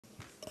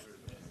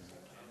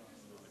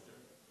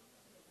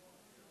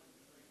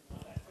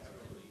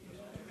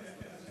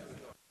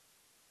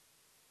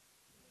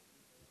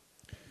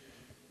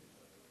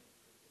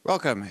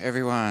Welcome,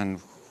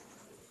 everyone.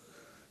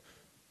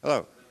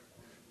 Hello.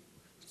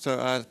 So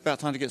it's about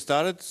time to get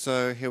started,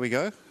 so here we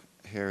go.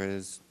 Here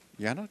is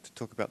Jana to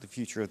talk about the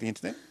future of the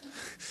internet.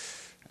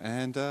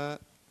 And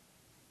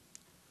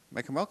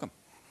make him welcome.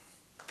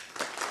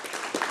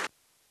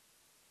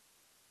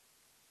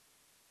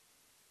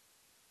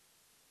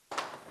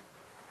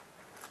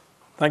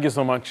 Thank you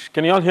so much.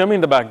 Can you all hear me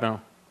in the back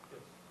now?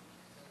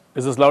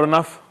 Is this loud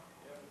enough?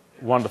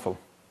 Wonderful.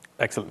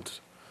 Excellent.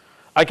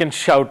 I can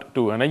shout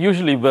too, and I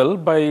usually will.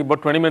 By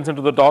about 20 minutes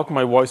into the talk,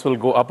 my voice will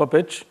go up a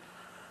pitch.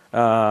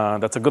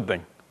 That's a good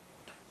thing.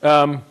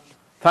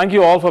 Thank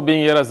you all for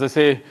being here. As they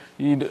say,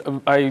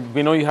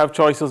 we know you have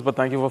choices, but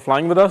thank you for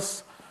flying with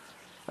us.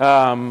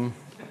 I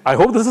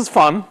hope this is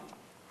fun,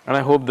 and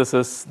I hope this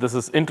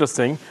is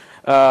interesting.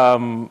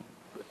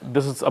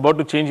 This is about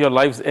to change your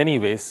lives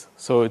anyways,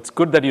 so it's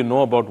good that you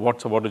know about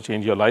what's about to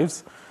change your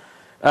lives.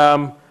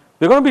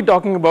 We're going to be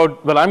talking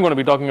about, well, I'm going to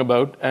be talking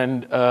about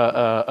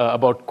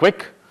about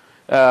QUIC.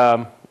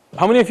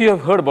 How many of you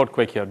have heard about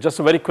QUIC here? Just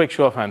a very quick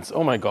show of hands.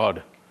 Oh my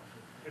God.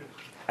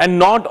 And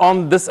not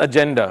on this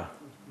agenda.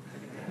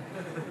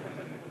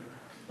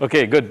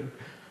 Okay, good.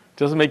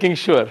 Just making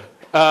sure.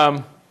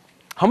 How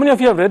many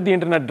of you have read the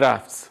internet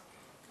drafts?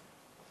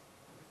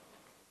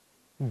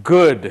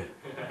 Good.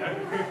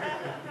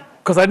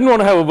 Because I didn't want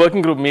to have a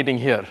working group meeting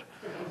here.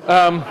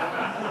 That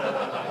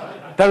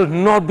would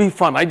not be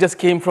fun. I just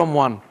came from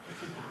one.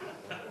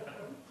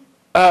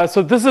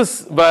 So this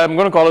is, I'm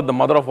going to call it the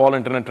mother of all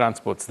internet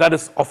transports. That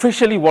is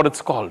officially what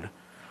it's called.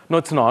 No,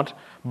 it's not.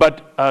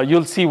 But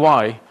you'll see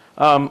why.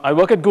 I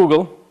work at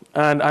Google,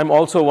 and I'm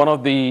also one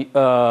of the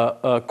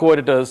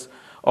co-editors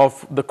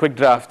of the QUIC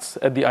drafts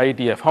at the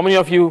IETF. How many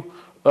of you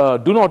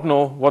do not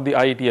know what the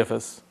IETF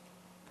is?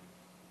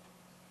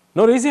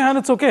 No, raise your hand.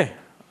 It's OK.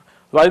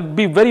 I'll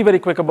be very, very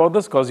quick about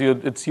this because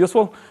it's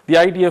useful. The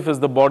IETF is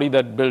the body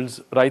that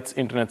writes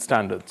internet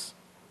standards.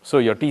 So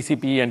your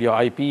TCP and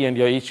your IP and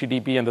your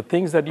HTTP and the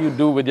things that you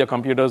do with your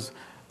computers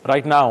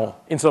right now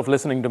instead of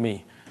listening to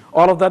me,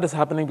 all of that is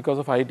happening because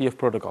of IETF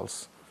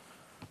protocols.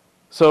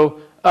 So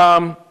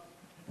the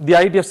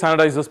IETF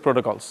standardizes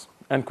protocols,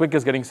 and QUIC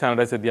is getting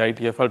standardized at the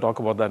IETF. I'll talk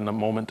about that in a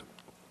moment.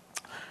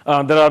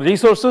 There are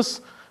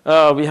resources.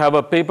 We have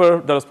a paper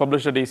that was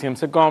published at ACM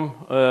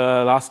SIGCOMM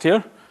last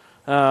year.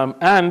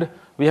 And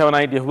we have an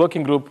IETF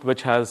working group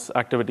which has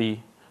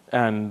activity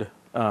and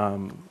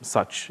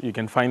such. You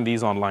can find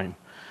these online.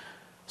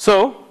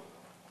 So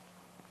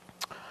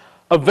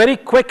a very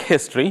quick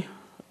history.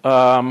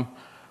 QUIC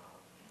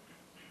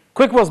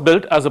was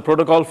built as a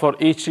protocol for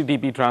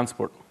HTTP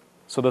transport.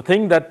 So the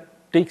thing that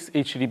takes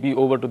HTTP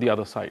over to the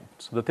other side.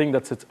 So the thing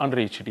that sits under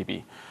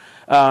HTTP.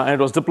 And it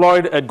was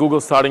deployed at Google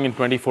starting in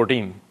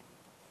 2014.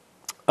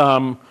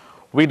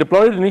 We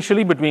deployed it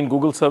initially between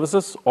Google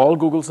services, all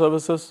Google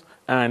services,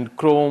 and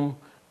Chrome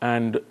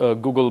and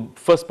Google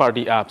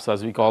first-party apps,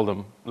 as we call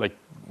them, like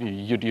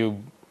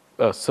YouTube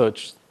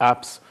search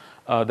apps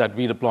that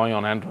we deploy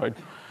on Android.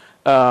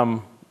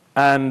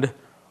 And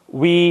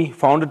we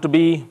found it to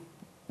be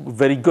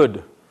very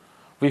good.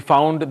 We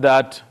found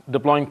that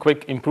deploying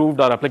QUIC improved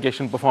our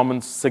application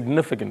performance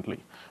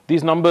significantly.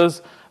 These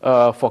numbers,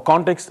 for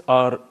context,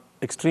 are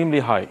extremely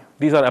high.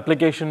 These are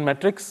application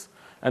metrics.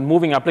 And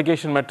moving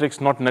application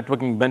metrics, not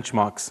networking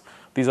benchmarks.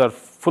 These are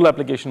full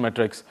application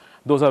metrics.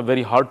 Those are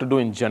very hard to do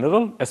in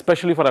general,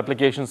 especially for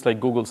applications like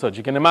Google Search.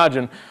 You can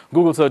imagine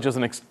Google Search is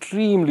an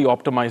extremely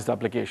optimized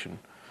application.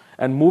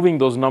 And moving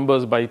those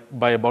numbers by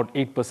about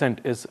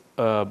 8% is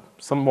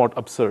somewhat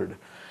absurd.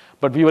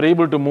 But we were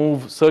able to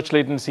move search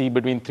latency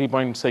between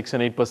 3.6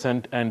 and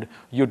 8% and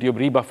YouTube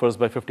rebuffers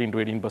by 15 to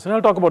 18%.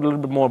 I'll talk about a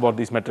little bit more about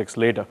these metrics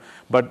later.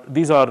 But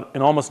these are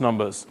enormous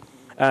numbers.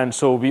 And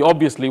so we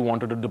obviously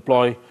wanted to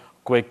deploy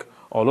QUIC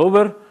all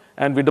over,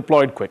 and we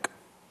deployed QUIC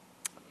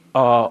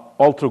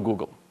all through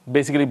Google.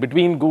 Basically,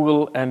 between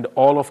Google and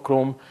all of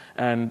Chrome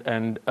and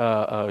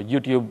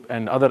YouTube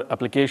and other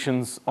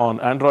applications on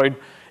Android.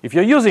 If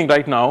you're using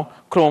right now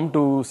Chrome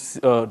to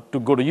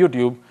go to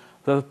YouTube,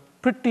 there's a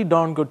pretty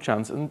darn good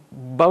chance,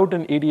 about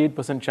an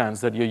 88%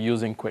 chance that you're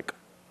using QUIC.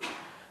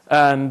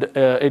 And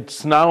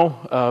it's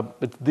now,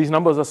 these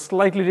numbers are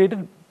slightly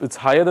dated. It's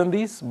higher than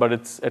these, but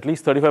it's at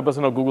least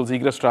 35% of Google's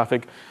egress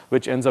traffic,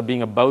 which ends up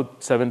being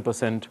about 7%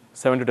 to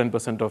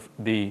 10% of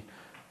the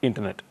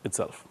internet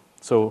itself.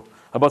 So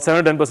about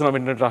 7 to 10% of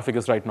internet traffic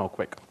is right now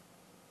QUIC.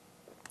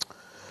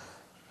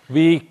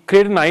 We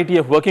created an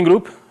IETF working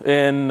group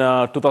in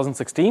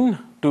 2016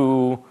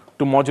 to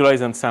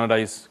modularize and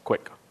standardize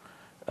QUIC.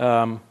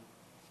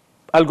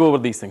 I'll go over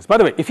these things. By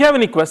the way, if you have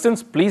any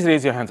questions, please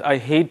raise your hands. I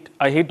hate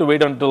to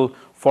wait until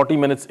 40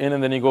 minutes in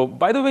and then you go,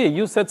 by the way,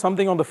 you said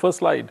something on the first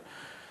slide.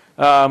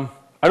 I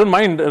don't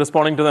mind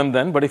responding to them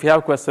then, but if you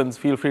have questions,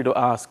 feel free to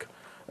ask,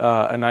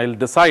 and I'll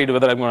decide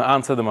whether I'm going to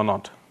answer them or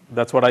not.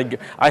 That's what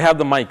I have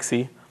the mic,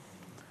 see?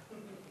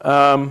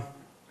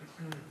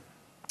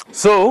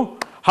 So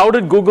how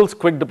did Google's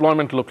QUIC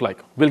deployment look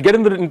like? We'll get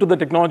into the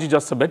technology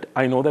just a bit.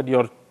 I know that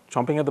you're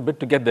chomping at the bit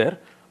to get there,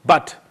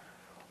 but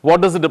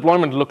what does the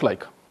deployment look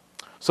like?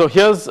 So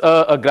here's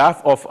a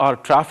graph of our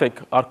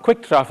traffic, our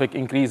QUIC traffic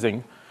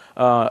increasing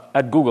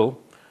at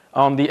Google.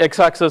 On the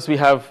x-axis, we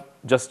have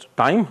just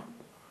time.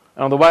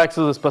 And on the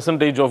y-axis is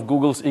percentage of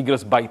Google's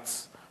egress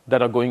bytes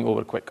that are going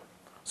over QUIC.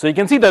 So you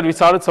can see that we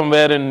started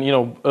somewhere in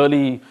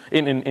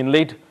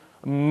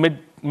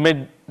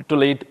mid to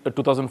late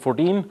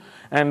 2014,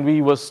 and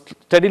we were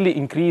steadily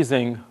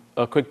increasing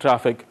QUIC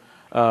traffic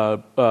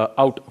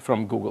out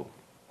from Google.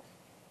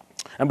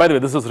 And by the way,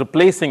 this is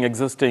replacing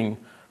existing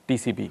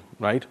TCP,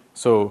 right?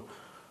 So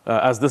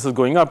as this is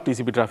going up,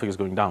 TCP traffic is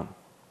going down.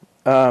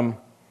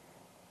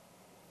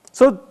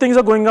 So things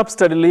are going up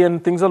steadily,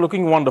 and things are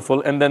looking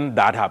wonderful, and then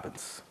that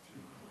happens.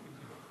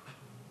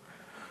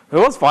 It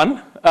was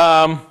fun.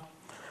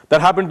 That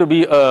happened to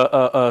be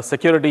a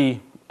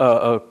security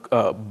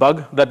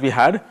bug that we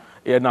had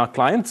in our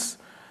clients,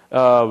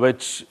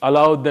 which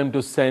allowed them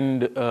to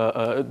send,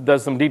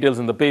 there's some details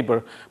in the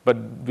paper, but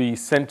we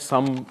sent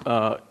some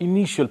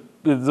initial,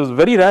 this was a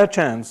very rare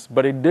chance,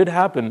 but it did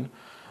happen,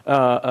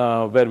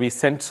 where we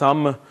sent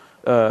some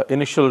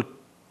initial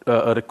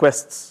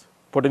requests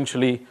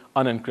potentially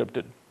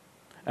unencrypted.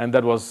 And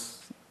that was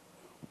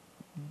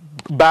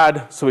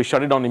bad, so we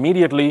shut it down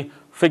immediately,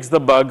 fixed the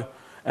bug,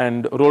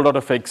 and rolled out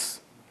a fix,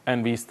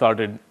 and we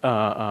started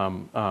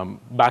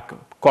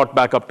caught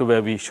back up to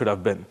where we should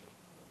have been.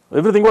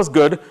 Everything was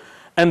good,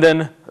 and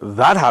then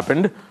that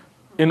happened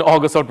in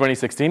August of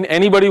 2016.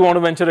 Anybody want to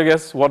venture a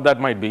guess what that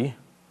might be?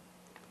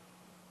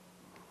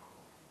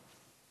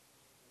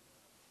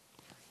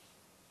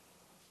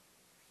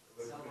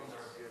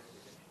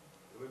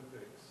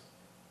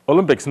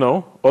 Olympics,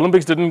 no.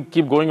 Olympics didn't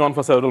keep going on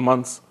for several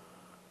months.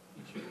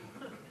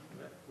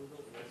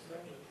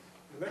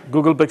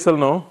 Google Pixel,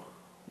 no.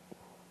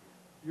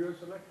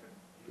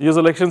 US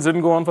elections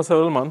didn't go on for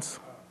several months.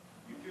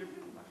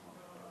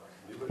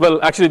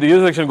 Well, actually, the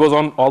US election goes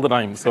on all the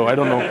time, so I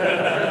don't know.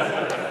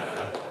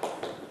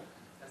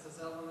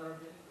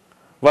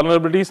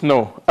 Vulnerabilities?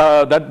 No.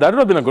 That would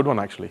have been a good one,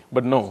 actually,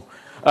 but no.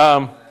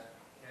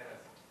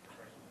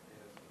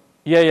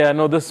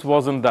 No, this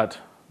wasn't that,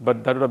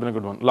 but that would have been a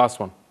good one. Last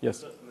one,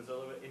 yes. Does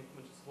Mozilla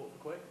implement support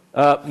for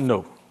QUIC?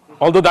 No.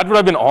 Although that would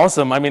have been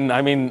awesome. I mean,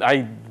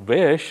 I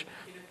wish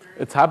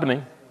it's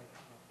happening.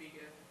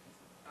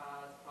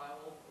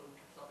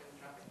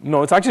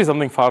 No, it's actually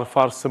something far,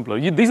 far simpler.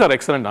 These are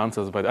excellent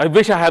answers, by the way. I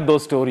wish I had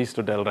those stories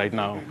to tell right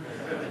now.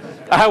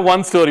 I have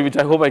one story, which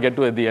I hope I get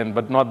to at the end,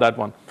 but not that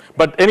one.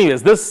 But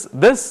anyways,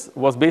 this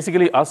was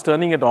basically us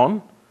turning it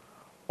on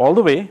all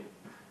the way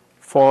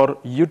for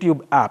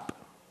YouTube app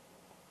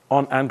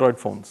on Android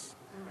phones.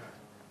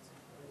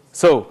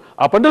 So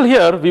up until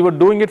here, we were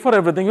doing it for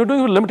everything. We were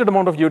doing a limited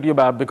amount of YouTube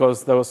app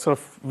because there was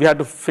we had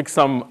to fix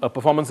some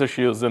performance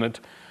issues in it.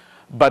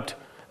 But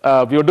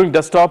we were doing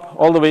desktop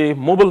all the way,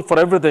 mobile for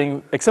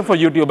everything, except for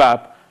YouTube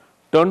app.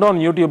 Turned on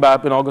YouTube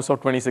app in August of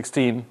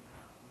 2016.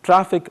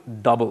 Traffic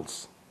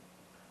doubles.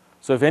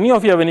 So if any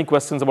of you have any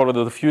questions about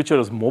whether the future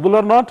is mobile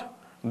or not,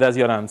 there's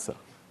your answer.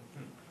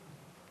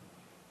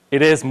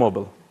 It is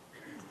mobile.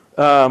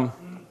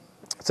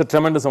 It's a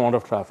tremendous amount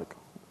of traffic.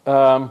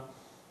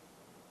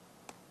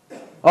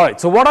 All right,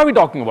 so what are we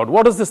talking about?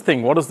 What is this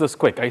thing? What is this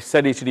QUIC? I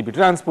said HTTP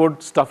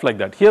transport, stuff like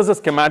that. Here's a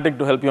schematic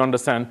to help you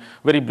understand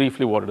very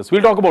briefly what it is.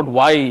 We'll talk about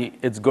why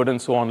it's good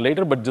and so on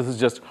later, but this is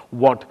just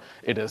what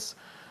it is.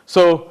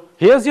 So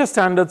here's your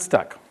standard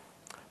stack.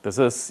 This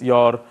is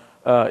your,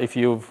 if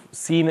you've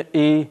seen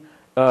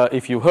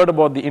if you heard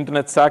about the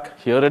internet stack,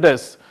 here it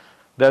is.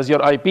 There's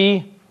your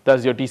IP,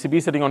 there's your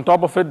TCP sitting on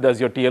top of it, there's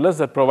your TLS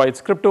that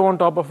provides crypto on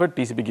top of it,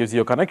 TCP gives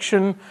you a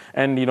connection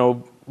and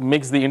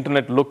makes the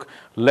internet look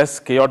less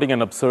chaotic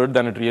and absurd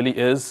than it really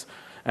is,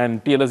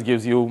 and TLS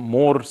gives you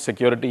more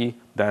security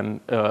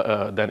than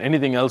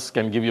anything else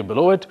can give you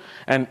below it,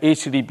 and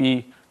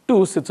HTTP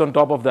 2 sits on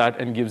top of that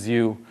and gives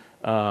you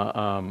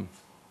HTTP,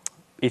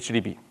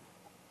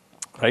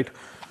 right?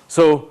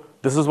 So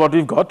this is what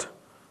we've got,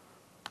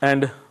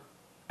 and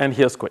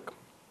here's QUIC.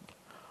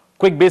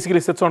 QUIC basically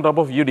sits on top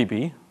of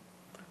UDP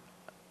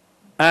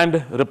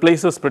and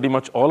replaces pretty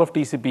much all of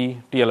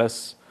TCP,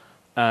 TLS,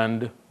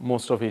 and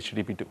most of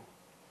HTTP2.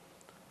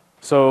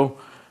 So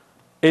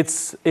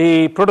it's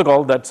a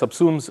protocol that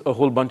subsumes a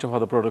whole bunch of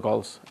other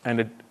protocols, and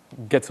it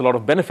gets a lot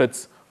of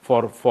benefits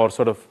for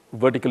sort of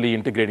vertically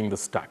integrating the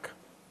stack.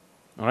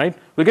 All right,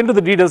 we'll get into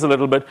the details a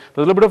little bit.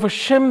 There's a little bit of a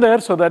shim there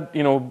so that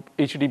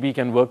HTTP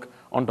can work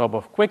on top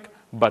of QUIC,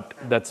 but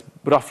that's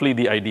roughly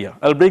the idea.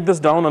 I'll break this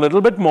down a little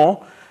bit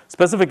more.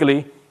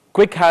 Specifically,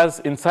 QUIC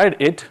has inside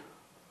it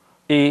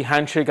a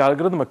handshake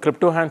algorithm, a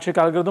crypto handshake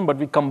algorithm, but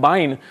we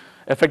combine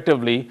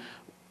effectively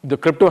the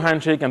crypto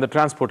handshake and the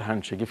transport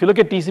handshake. If you look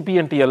at TCP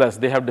and TLS,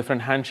 they have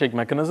different handshake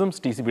mechanisms.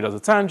 TCP does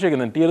its handshake,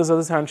 and then TLS does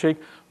its handshake.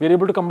 We're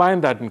able to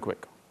combine that in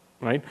QUIC,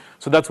 right?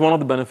 So that's one of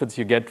the benefits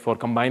you get for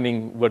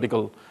combining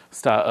vertical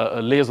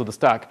layers of the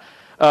stack.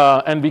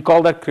 And we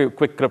call that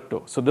QUIC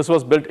crypto. So this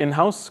was built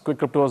in-house. QUIC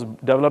crypto was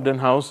developed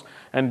in-house,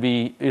 and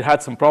it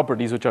had some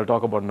properties, which I'll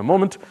talk about in a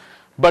moment.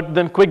 But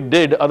then QUIC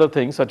did other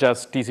things, such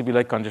as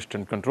TCP-like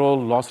congestion control,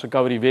 loss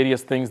recovery,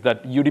 various things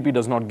that UDP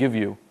does not give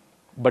you,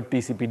 but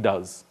TCP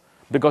does.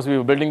 because we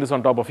were building this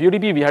on top of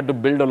UDP, we had to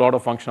build a lot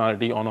of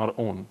functionality on our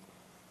own.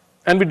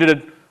 And we did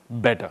it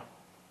better.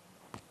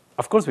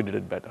 Of course we did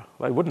it better.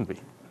 Why wouldn't we?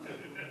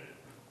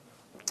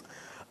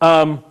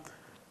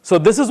 So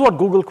this is what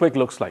Google QUIC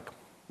looks like.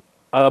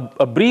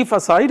 A brief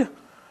aside,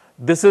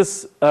 this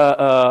is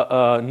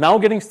now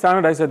getting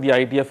standardized at the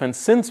IETF, and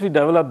since we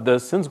developed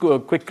this, since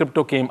QUIC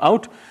Crypto came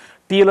out,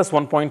 TLS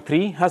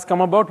 1.3 has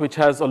come about, which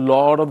has a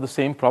lot of the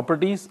same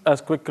properties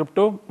as QUIC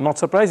Crypto. Not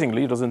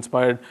surprisingly, it was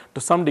inspired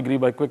to some degree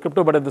by QUIC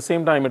Crypto, but at the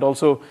same time, it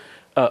also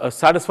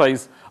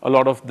satisfies a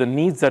lot of the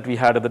needs that we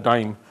had at the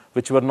time,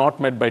 which were not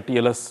met by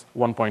TLS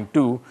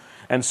 1.2.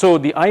 And so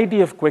the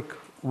IETF QUIC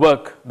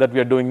work that we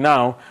are doing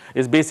now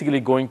is basically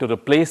going to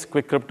replace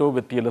QUIC Crypto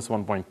with TLS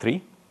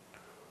 1.3,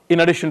 in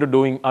addition to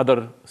doing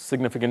other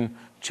significant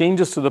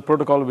changes to the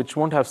protocol, which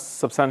won't have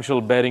substantial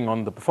bearing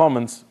on the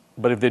performance,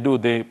 but if they do,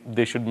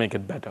 they should make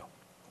it better.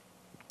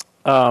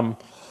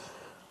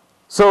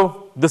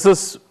 So this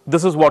is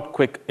what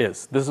QUIC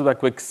is. This is where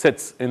QUIC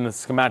sits in the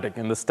schematic,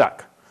 in the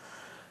stack.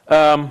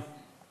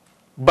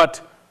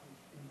 But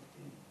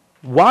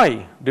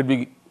why did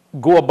we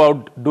go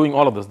about doing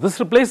all of this? This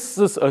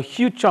replaces a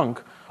huge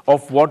chunk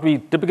of what we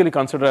typically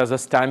consider as a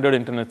standard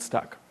internet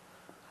stack.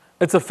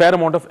 It's a fair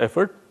amount of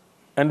effort,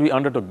 and we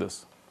undertook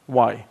this.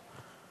 Why?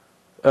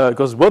 It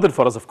was worth it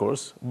for us, of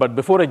course, but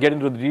before I get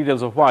into the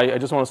details of why, I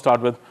just want to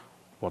start with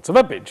what's a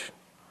web page?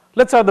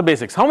 Let's start the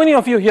basics. How many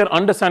of you here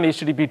understand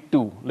HTTP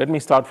 2? Let me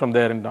start from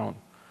there and down.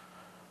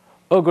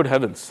 Oh, good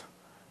heavens.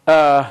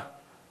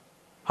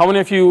 How many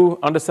of you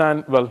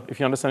understand, well, if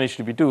you understand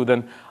HTTP 2,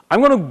 then I'm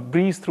going to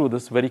breeze through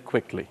this very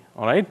quickly,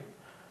 all right?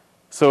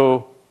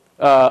 So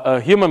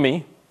humor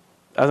me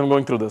as I'm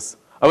going through this.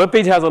 A web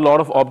page has a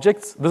lot of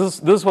objects. This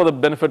is for the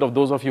benefit of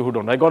those of you who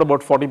don't. I got about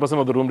 40%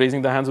 of the room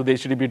raising their hands with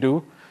HTTP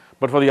 2.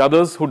 But for the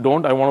others who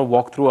don't, I want to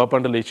walk through up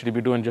until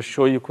HTTP 2 and just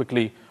show you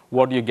quickly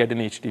what you get in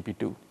HTTP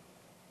 2.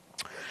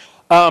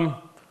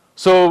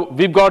 So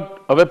we've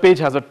got a web page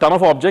has a ton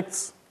of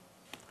objects,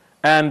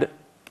 and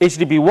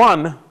HTTP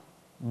 1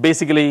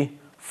 basically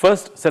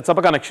first sets up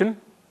a connection,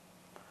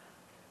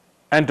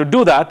 and to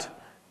do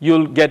that,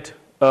 you'll get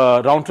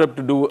a round trip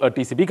to do a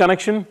TCP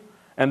connection,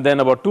 and then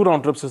about 2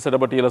 round trips to set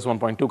up a TLS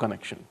 1.2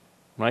 connection,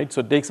 right?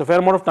 So it takes a fair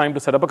amount of time to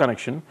set up a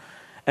connection,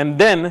 and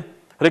then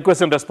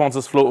requests and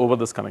responses flow over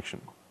this connection.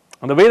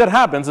 And the way that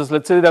happens is,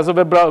 let's say there's a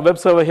web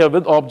server here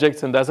with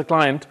objects, and there's a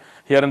client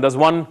here, and there's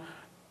one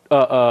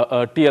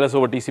TLS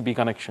over TCP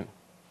connection,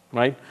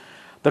 right?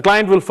 The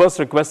client will first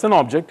request an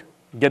object,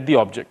 get the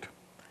object,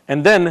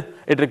 and then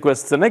it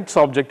requests the next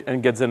object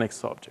and gets the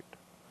next object.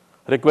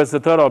 Requests the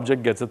third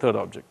object, gets the third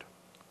object.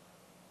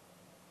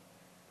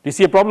 Do you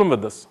see a problem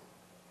with this?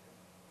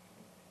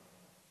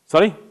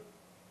 Sorry?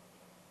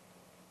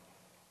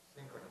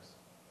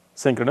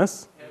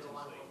 Synchronous.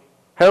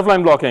 Head of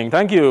line blocking.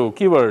 Thank you.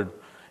 Keyword.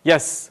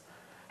 Yes.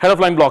 Head of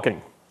line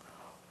blocking.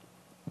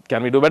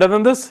 Can we do better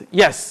than this?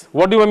 Yes.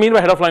 What do I mean by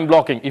head of line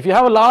blocking? If you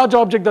have a large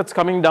object that's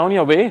coming down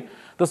your way,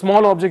 the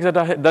small objects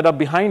that are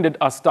behind it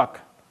are stuck.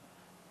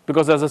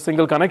 Because there's a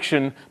single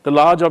connection, the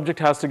large object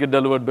has to get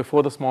delivered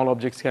before the small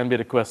objects can be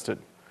requested.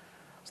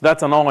 So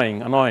that's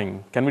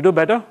annoying. Can we do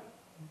better?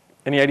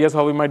 Any ideas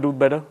how we might do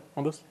better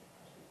on this?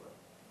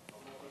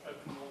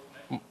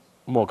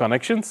 More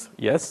connections,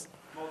 yes.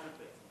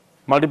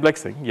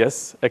 Multiplexing,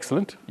 yes,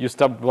 excellent. You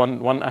stubbed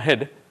one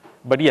ahead.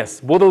 But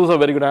yes, both of those are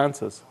very good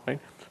answers, right?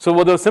 So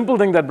what the simple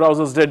thing that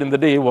browsers did in the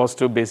day was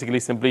to basically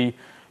simply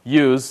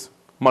use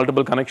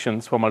multiple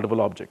connections for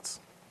multiple objects.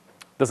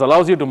 This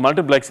allows you to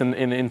multiplex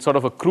in sort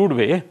of a crude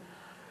way,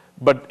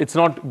 but it's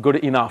not good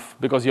enough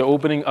because you're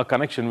opening a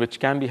connection which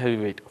can be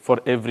heavyweight for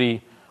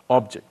every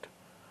object.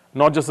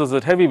 Not just as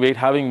a heavyweight,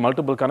 having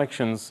multiple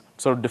connections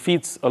sort of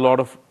defeats a lot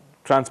of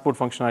transport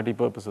functionality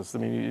purposes. I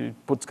mean,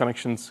 it puts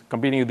connections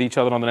competing with each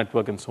other on the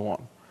network and so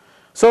on.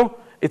 So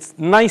it's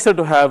nicer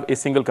to have a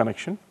single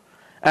connection.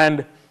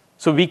 And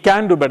so we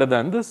can do better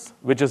than this,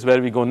 which is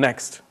where we go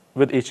next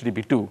with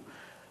HTTP 2,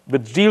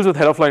 which deals with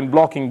head of line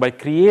blocking by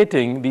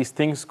creating these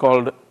things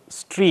called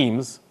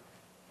streams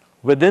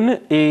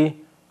within a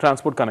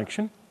transport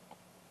connection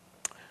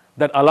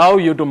that allow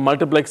you to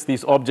multiplex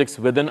these objects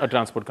within a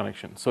transport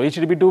connection. So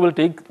HTTP 2 will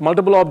take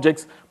multiple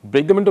objects,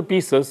 break them into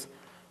pieces,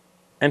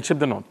 and ship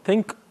them out.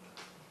 Think,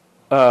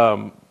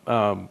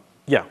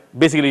 yeah,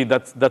 basically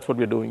that's what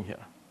we're doing here.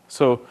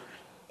 So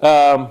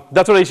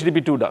that's what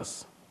HTTP 2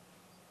 does.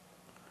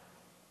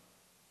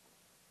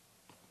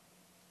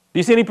 Do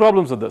you see any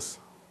problems with this?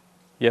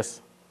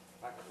 Yes?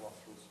 Packet loss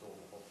will solve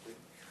the whole thing.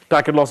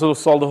 Packet loss will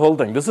solve the whole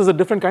thing. This is a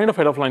different kind of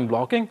head of line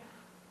blocking.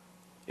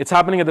 It's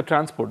happening at the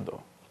transport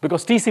though,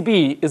 because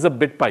TCP is a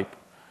bit pipe,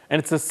 and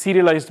it's a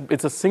serialized,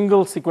 it's a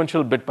single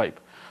sequential bit pipe.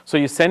 So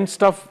you send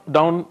stuff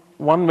down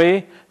one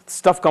way,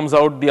 stuff comes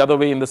out the other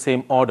way in the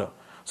same order.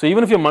 So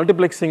even if you're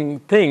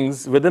multiplexing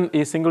things within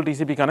a single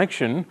TCP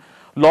connection,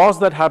 loss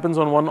that happens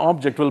on one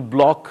object will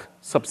block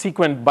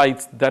subsequent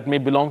bytes that may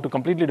belong to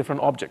completely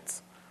different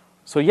objects.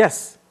 So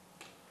yes.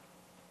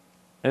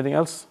 Anything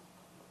else?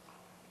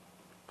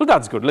 Well,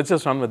 that's good. Let's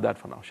just run with that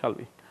for now, shall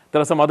we?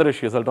 There are some other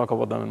issues. I'll talk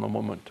about them in a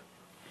moment.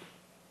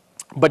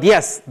 But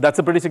yes, that's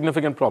a pretty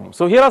significant problem.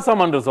 So here are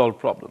some unresolved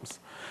problems.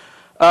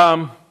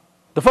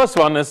 The first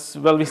one is,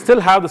 well, we still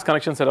have this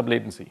connection setup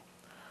latency.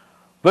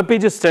 Web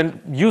pages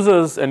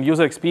users and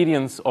user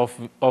experience of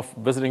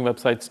visiting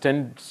websites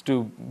tends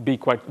to be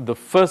quite, for the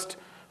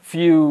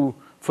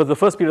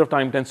first period of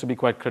time tends to be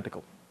quite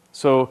critical.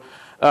 So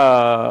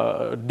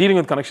dealing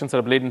with connection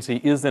setup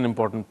latency is an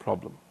important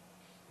problem,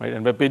 right?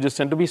 And web pages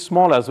tend to be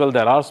small as well.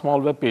 There are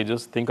small web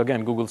pages. Think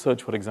again, Google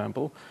search, for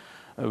example,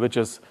 which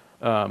is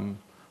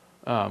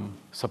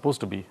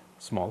supposed to be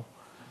small.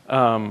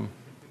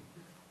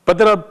 But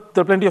there are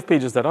plenty of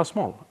pages that are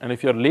small. And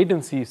if your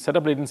latency,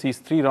 setup latency is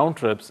 3 round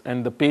trips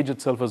and the page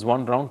itself is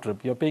 1 round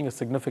trip, you're paying a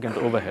significant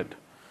overhead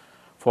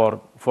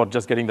for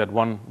just getting that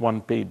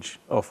one page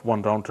of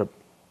 1 round trip.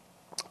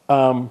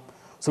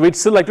 So we'd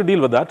still like to deal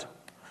with that.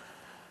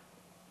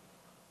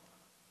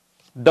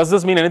 Does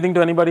this mean anything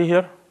to anybody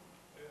here?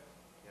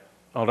 Yeah.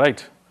 All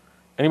right.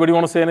 Anybody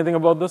want to say anything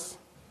about this?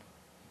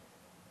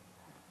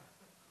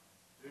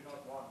 Do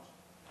not want.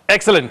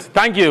 Excellent.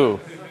 Thank you.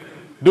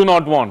 Do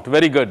not want.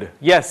 Very good.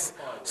 Yes.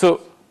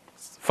 So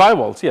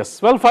firewalls,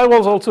 yes. Well,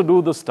 firewalls also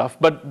do this stuff,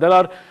 but there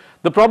are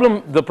the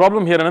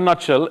problem here in a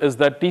nutshell is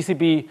that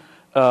TCP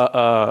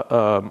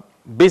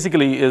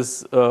basically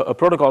is a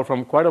protocol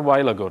from quite a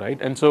while ago, right?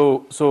 And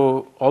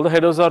so all the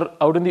headers are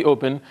out in the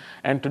open,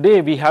 and today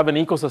we have an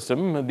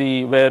ecosystem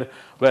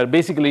where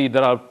basically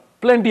there are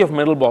plenty of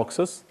middle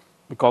boxes.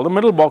 We call them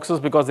middle boxes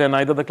because they're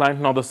neither the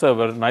client nor the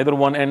server, neither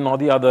one end nor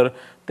the other.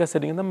 They're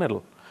sitting in the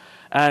middle,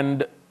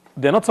 and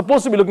they're not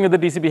supposed to be looking at the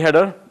TCP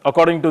header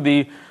according to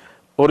the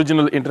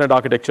original internet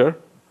architecture.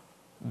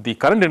 The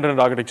current internet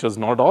architecture is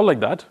not at all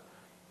like that.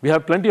 We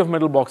have plenty of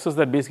middle boxes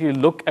that basically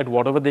look at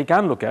whatever they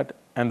can look at,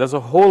 and there's a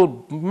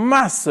whole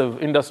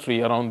massive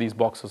industry around these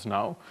boxes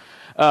now.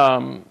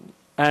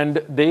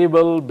 And they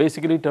will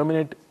basically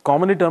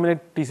commonly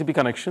terminate TCP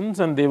connections,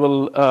 and they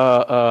will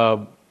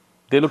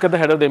they look at the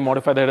header, they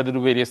modify the header, they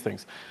do various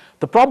things.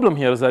 The problem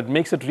here is that it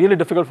makes it really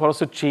difficult for us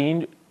to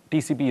change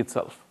TCP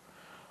itself.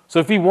 So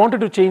if we wanted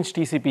to change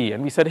TCP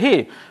and we said,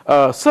 hey,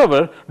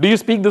 server, do you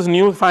speak this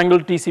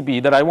newfangled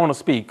TCP that I want to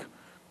speak?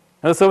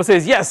 And the server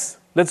says, yes,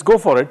 let's go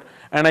for it.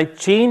 And I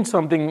change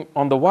something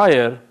on the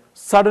wire,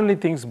 suddenly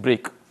things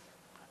break.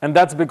 And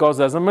that's because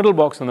there's a middle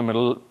box in the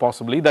middle,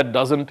 possibly, that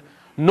doesn't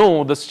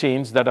know this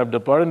change that I've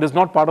deployed and is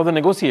not part of the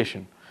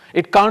negotiation.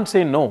 It can't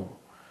say no,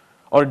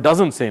 or it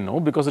doesn't say no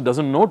because it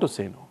doesn't know to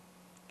say no.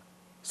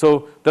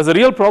 So there's a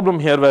real problem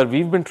here where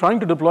we've been trying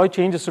to deploy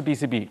changes to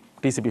TCP.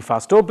 TCP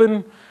fast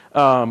open,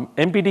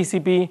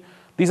 MPTCP,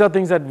 these are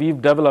things that we've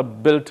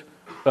developed, built,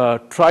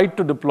 tried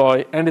to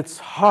deploy, and it's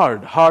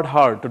hard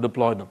to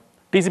deploy them.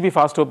 TCP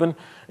fast open,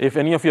 if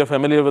any of you are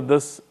familiar with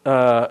this,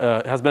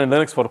 has been in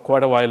Linux for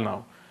quite a while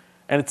now,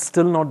 and it's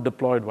still not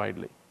deployed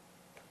widely.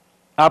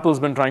 Apple's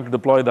been trying to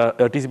deploy the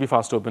TCP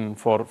fast open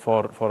for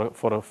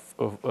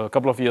a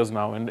couple of years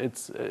now, and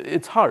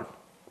it's hard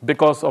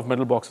because of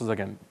middle boxes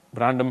again,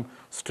 random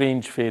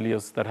strange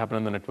failures that happen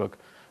in the network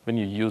when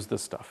you use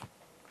this stuff.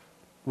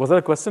 Was there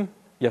a question?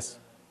 Yes.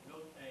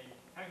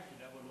 Package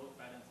level load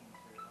balancing is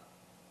very hard.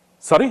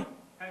 Sorry?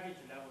 Package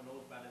level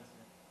load balancing.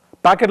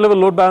 Packet level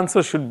load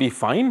balancers should be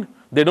fine.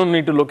 They don't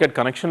need to look at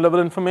connection level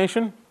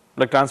information,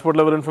 like transport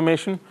level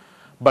information,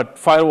 but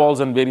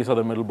firewalls and various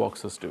other middle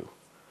boxes do.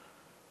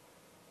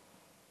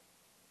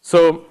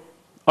 So,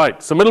 all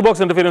right, so middle box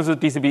interference with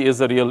TCP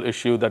is a real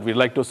issue that we'd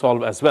like to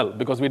solve as well,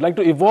 because we'd like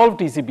to evolve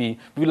TCP,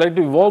 we'd like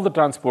to evolve the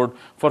transport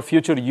for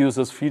future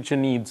uses, future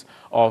needs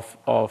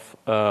for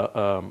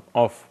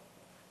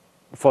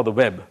the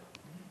web.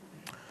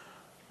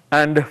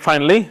 And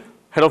finally,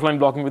 head of line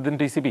blocking within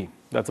TCP.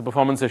 That's a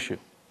performance issue.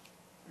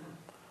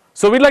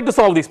 So we'd like to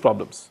solve these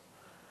problems.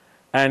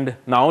 And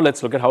now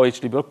let's look at how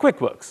HTTP or QUIC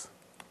works.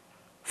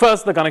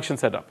 First, the connection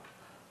setup.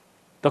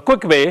 The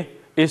QUIC way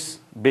is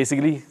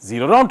basically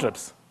 0 round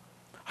trips.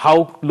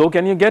 How low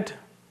can you get?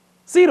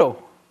 0.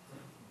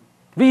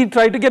 We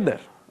try to get there.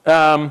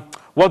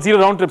 What 0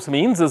 round trips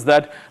means is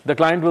that the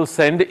client will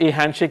send a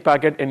handshake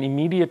packet and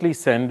immediately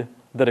send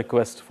the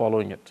request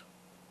following it.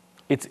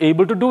 It's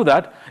able to do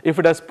that if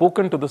it has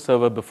spoken to the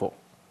server before.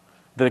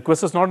 The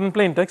request is not in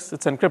plain text,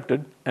 it's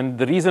encrypted, and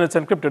the reason it's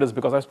encrypted is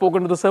because I've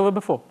spoken to the server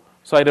before.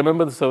 So I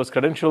remember the server's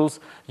credentials,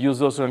 use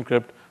those to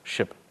encrypt,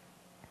 ship.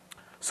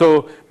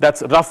 So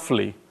that's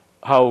roughly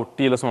how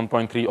TLS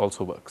 1.3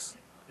 also works.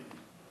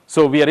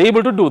 So we are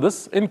able to do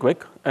this in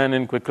QUIC and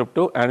in QUIC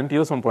Crypto and in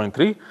TLS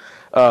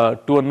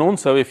 1.3 to a known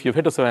server. If you've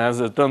hit a server, as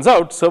it turns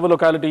out, server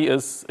locality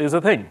is a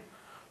thing.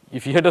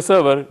 If you hit a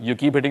server, you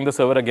keep hitting the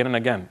server again and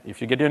again. If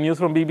you get your news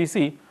from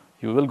BBC,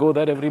 you will go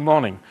there every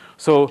morning.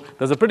 So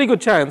there's a pretty good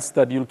chance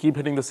that you'll keep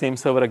hitting the same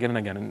server again and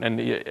again. And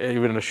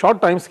even in a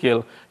short time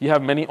scale, you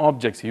have many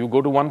objects. You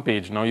go to one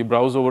page, now you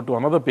browse over to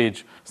another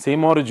page,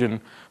 same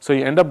origin. So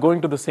you end up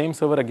going to the same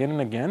server again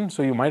and again.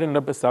 So you might end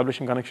up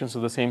establishing connections to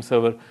the same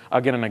server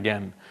again and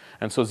again.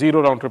 And so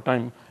 0 round trip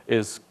time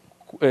is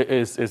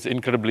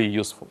incredibly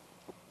useful.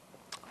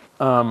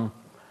 And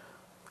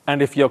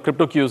And if your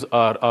crypto keys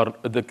are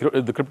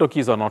the crypto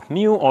keys are not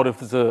new, or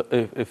if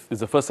it's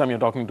the first time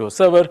you're talking to a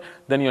server,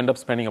 then you end up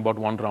spending about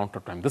 1 round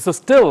trip time. This is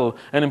still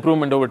an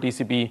improvement over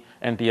TCP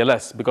and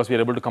TLS because we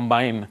are able to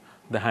combine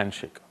the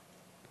handshake.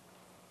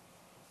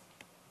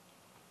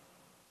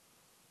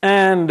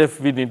 And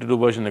if we need to do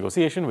version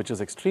negotiation, which is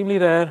extremely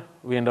rare,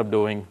 we end up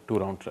doing 2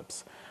 round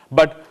trips.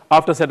 But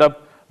after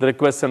setup, the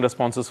requests and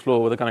responses flow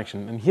over the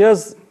connection. And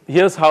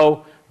here's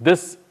how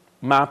this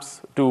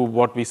maps to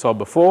what we saw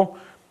before.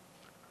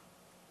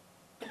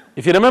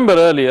 If you remember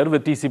earlier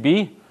with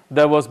TCP,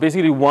 there was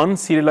basically one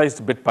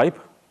serialized bit pipe.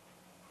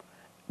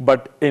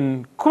 But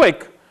in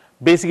QUIC,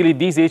 basically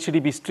these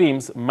HTTP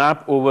streams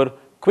map over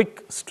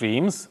QUIC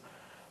streams,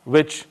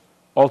 which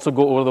also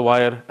go over the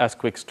wire as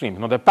QUIC streams.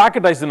 Now they're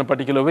packetized in a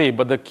particular way,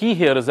 but the key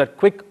here is that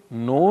QUIC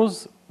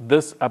knows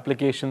this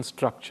application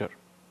structure.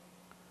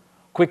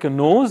 QUIC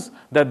knows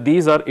that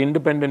these are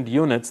independent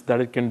units that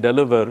it can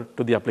deliver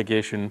to the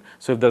application.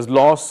 So if there's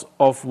loss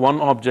of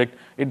one object,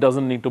 it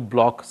doesn't need to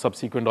block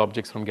subsequent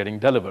objects from getting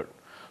delivered.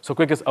 So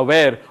QUIC is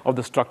aware of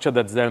the structure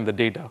that's there in the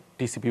data.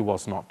 TCP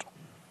was not.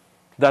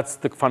 That's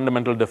the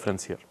fundamental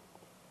difference here.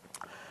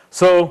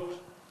 So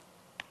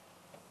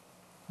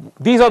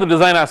these are the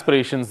design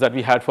aspirations that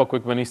we had for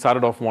QUIC when we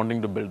started off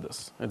wanting to build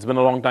this. It's been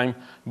a long time,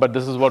 but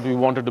this is what we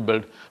wanted to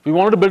build. We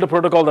wanted to build a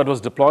protocol that was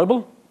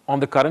deployable on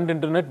the current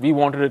internet. We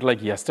wanted it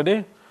like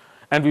yesterday,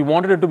 and we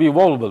wanted it to be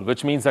evolvable,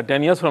 which means that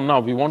 10 years from now,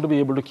 we want to be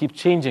able to keep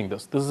changing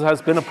this. This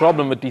has been a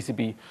problem with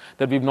TCP,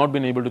 that we've not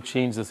been able to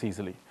change this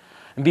easily.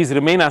 And these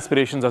remain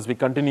aspirations as we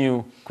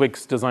continue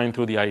QUIC's design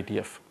through the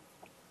IETF.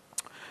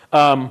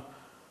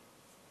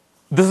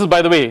 This is,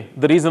 by the way,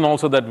 the reason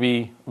also that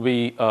we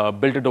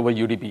built it over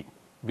UDP.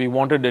 We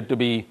wanted it to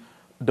be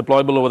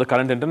deployable over the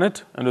current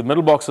internet, and with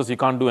middle boxes, you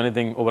can't do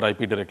anything over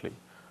IP directly.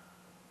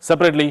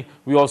 Separately,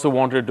 we also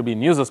wanted it to be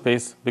in user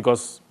space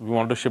because we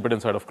wanted to ship it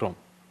inside of Chrome.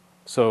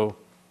 So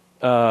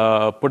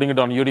putting it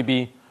on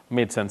UDP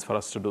made sense for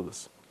us to do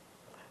this.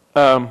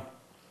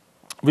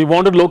 We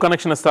wanted low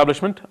connection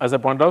establishment, as I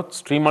pointed out,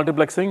 stream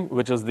multiplexing,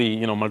 which is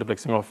the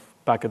multiplexing of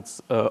packets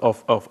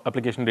of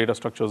application data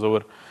structures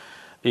over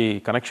a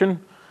connection.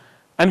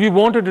 And we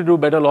wanted to do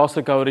better loss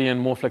recovery and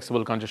more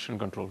flexible congestion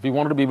control. We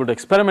wanted to be able to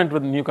experiment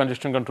with new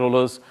congestion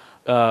controllers,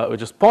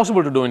 which is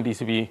possible to do in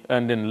TCP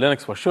and in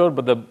Linux for sure,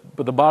 but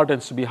the bar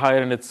tends to be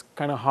higher and it's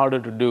kind of harder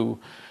to do.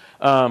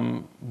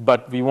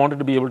 But we wanted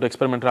to be able to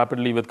experiment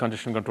rapidly with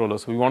congestion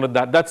controllers. We wanted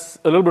that. That's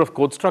a little bit of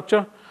code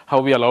structure,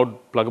 how we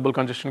allowed pluggable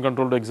congestion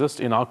control to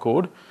exist in our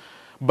code.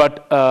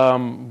 But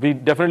we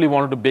definitely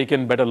wanted to bake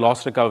in better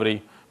loss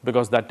recovery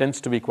because that tends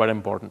to be quite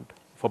important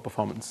for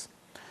performance.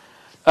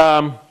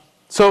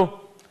 So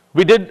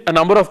we did a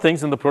number of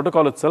things in the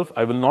protocol itself.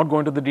 I will not go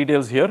into the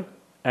details here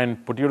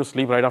and put you to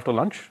sleep right after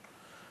lunch.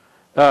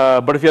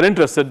 But if you're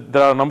interested,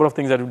 there are a number of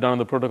things that we've done in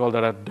the protocol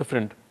that are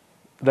different,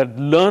 that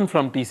learn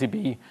from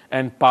TCP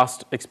and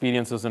past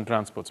experiences in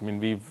transports. I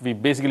mean, we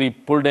basically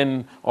pulled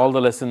in all the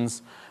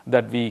lessons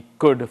that we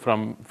could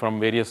from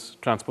various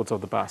transports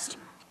of the past.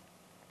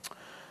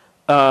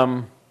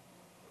 Okay.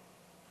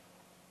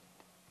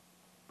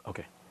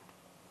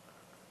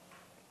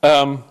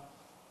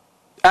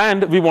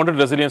 And we wanted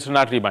resilience to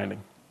NAT rebinding.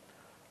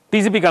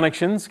 TCP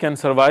connections can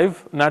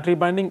survive NAT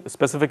rebinding,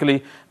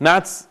 specifically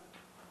NATs.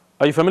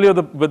 Are you familiar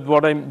with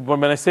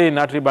when I say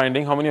NAT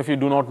rebinding, how many of you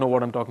do not know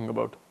what I'm talking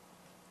about?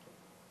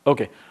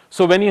 Okay,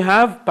 so when you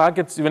have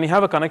packets, when you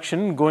have a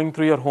connection going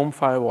through your home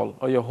firewall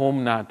or your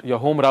home NAT, your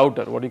home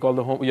router, what do you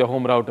call your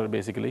home router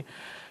basically?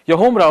 Your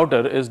home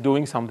router is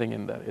doing something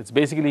in there. It's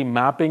basically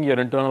mapping your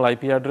internal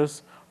IP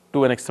address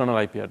to an external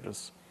IP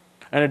address.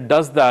 And it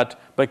does that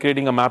by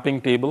creating a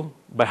mapping table,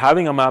 by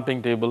having a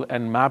mapping table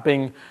and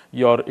mapping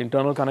your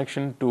internal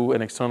connection to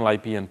an external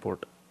IP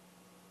endport,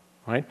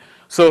 right?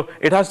 So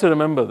it has to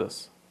remember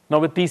this. Now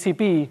with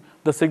TCP,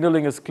 the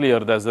signaling is clear.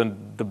 There's the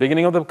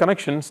beginning of the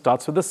connection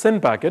starts with the SYN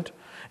packet,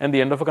 and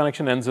the end of a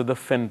connection ends with the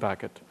FIN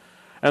packet.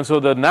 And so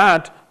the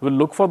NAT will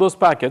look for those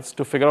packets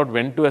to figure out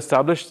when to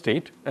establish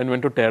state and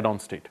when to tear down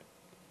state.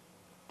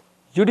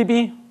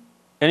 UDP,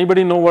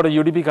 anybody know what a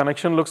UDP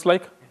connection looks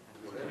like?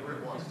 Whatever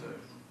it wants to.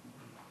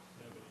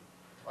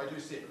 I do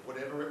say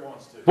whatever it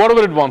wants to.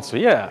 Whatever it wants to,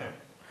 yeah.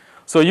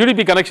 So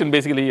UDP connection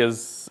basically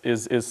is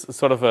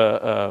sort of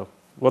a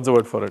what's the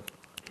word for it?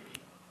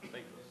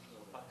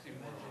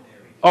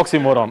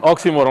 Oxymoron.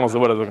 Oxymoron is the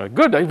word I was looking at.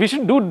 Good. We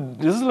should do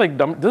this. Is like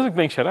dumb, this is like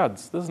playing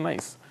charades. This is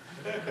nice.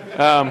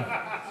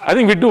 I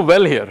think we do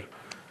well here.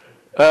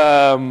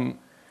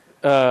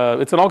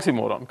 It's an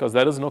oxymoron because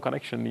there is no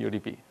connection in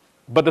UDP.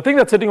 But the thing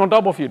that's sitting on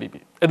top of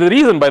UDP, and the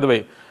reason, by the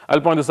way,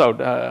 I'll point this out,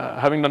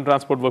 having done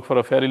transport work for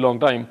a fairly long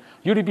time,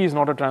 UDP is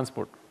not a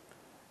transport.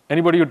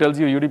 Anybody who tells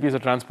you UDP is a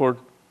transport,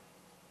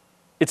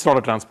 it's not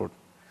a transport.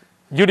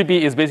 UDP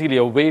is basically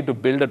a way to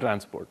build a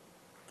transport.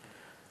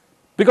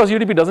 Because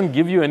UDP doesn't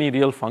give you any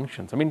real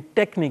functions. I mean,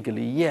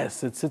 technically,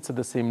 yes, it sits at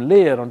the same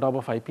layer on top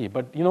of IP.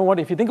 But you know what?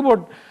 If you think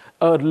about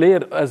a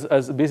layer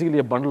as basically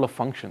a bundle of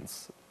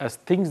functions, as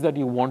things that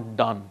you want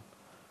done,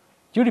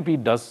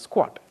 UDP does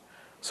squat.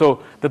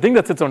 So the thing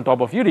that sits on top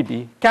of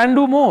UDP can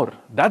do more.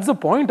 That's the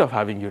point of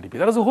having UDP.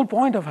 That is the whole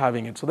point of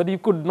having it, so that you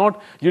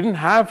didn't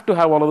have to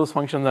have all of those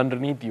functions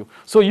underneath you.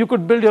 So you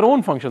could build your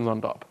own functions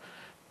on top.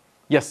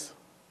 Yes?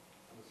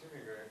 I'm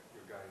assuming you're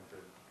going to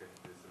get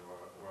this, or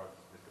I've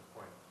just missed the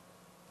point.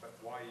 But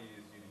why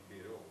use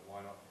UDP at all?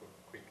 Why not put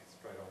QUIC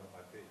straight on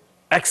IP?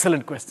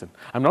 Excellent question.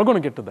 I'm not going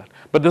to get to that.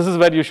 But this is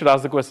where you should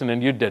ask the question,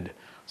 and you did.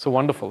 So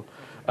wonderful.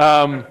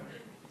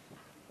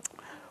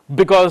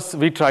 Because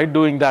we tried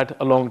doing that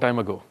a long time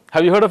ago.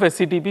 Have you heard of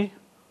SCTP?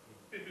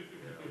 Do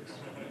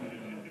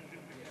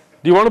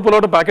you want to pull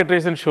out a packet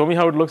trace and show me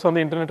how it looks on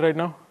the internet right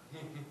now?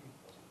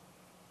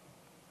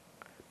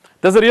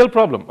 There's a real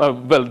problem.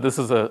 Well, this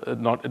is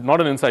not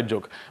an inside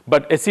joke,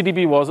 but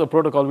SCTP was a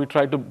protocol we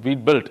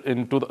built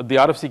the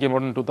RFC came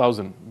out in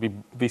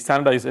 2000. We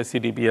standardized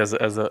SCTP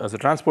as a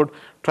transport,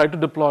 tried to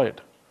deploy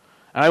it.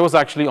 And I was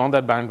actually on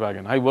that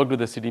bandwagon. I worked with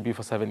SCTP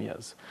for 7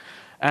 years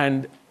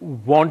and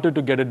wanted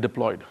to get it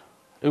deployed.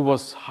 It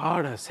was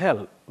hard as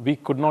hell. We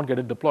could not get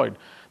it deployed.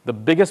 The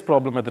biggest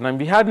problem at the time,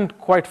 we hadn't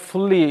quite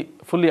fully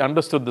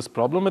understood this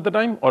problem at the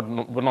time, or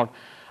we're not,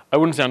 I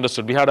wouldn't say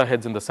understood, we had our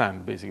heads in the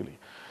sand, basically.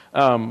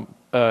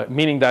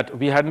 Meaning that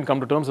we hadn't come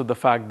to terms with the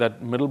fact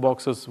that middle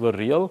boxes were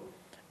real,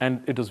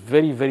 and it was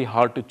very, very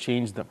hard to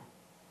change them.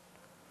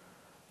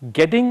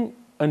 Getting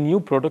a new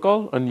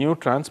protocol, a new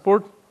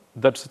transport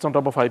that sits on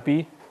top of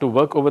IP to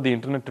work over the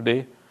internet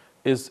today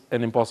is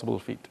an impossible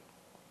feat.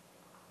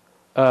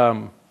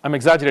 I'm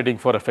exaggerating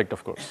for effect,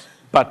 of course,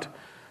 but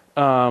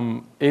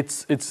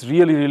it's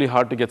really, really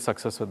hard to get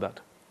success with that.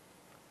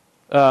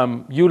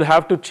 You'll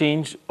have to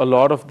change a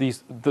lot of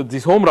these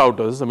home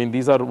routers. I mean,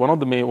 these are one of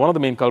the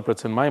main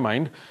culprits in my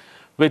mind,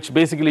 which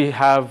basically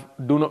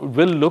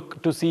will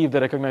look to see if they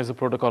recognize the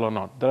protocol or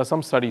not. There are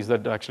some studies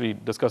that actually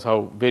discuss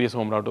how various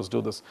home routers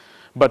do this,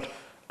 but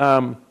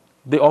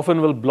they often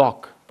will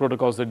block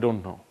protocols they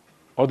don't know,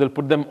 or they'll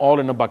put them all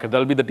in a bucket.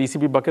 There'll be the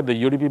TCP bucket, the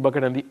UDP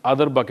bucket, and the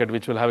other bucket,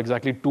 which will have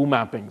exactly 2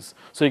 mappings.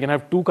 So you can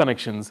have 2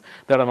 connections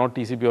that are not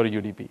TCP or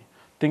UDP,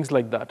 things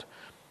like that.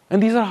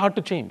 And these are hard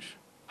to change.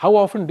 How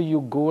often do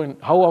you go and,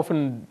 how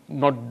often,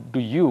 not do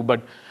you,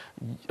 but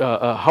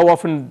how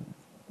often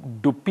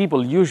do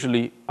people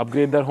usually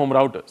upgrade their home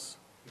routers?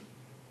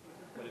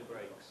 When it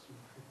breaks.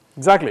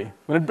 Exactly,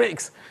 when it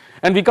breaks.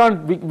 And we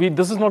can't,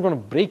 this is not going to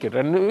break it.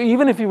 And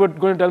even if you were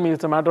going to tell me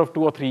it's a matter of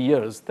 2 or 3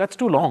 years, that's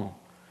too long.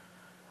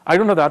 I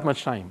don't have that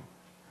much time,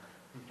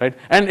 right?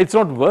 And it's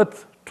not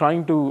worth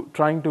trying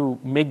to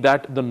make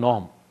that the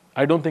norm.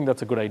 I don't think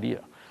that's a good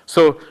idea.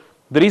 So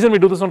the reason we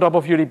do this on top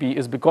of UDP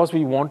is because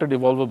we wanted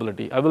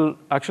evolvability. I will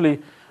actually,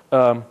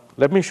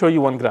 let me show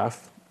you one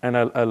graph, and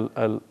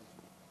I'll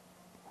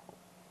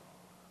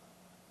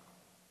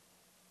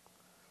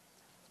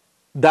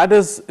that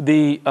is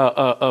the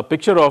a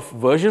picture of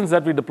versions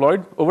that we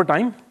deployed over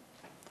time.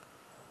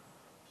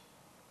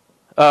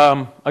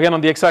 Again,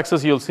 on the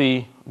x-axis, you'll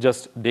see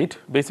just date,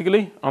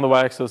 basically. On the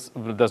y-axis,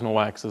 there's no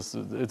y-axis.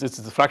 It's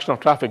a fraction of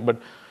traffic, but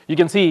you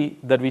can see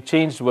that we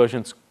changed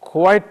versions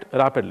quite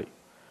rapidly.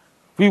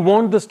 We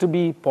want this to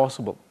be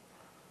possible.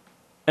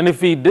 And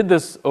if we did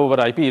this over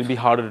IP, it'd be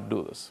harder to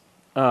do this.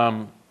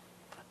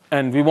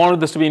 And we wanted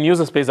this to be in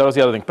user space. That was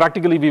the other thing.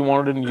 Practically, we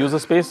wanted it in user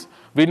space.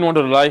 We didn't want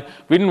to rely.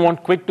 We didn't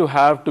want QUIC to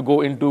have to go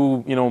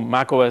into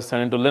Mac OS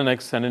and into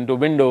Linux and into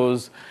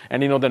Windows.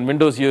 And then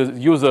Windows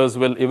users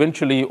will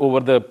eventually, over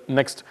the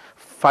next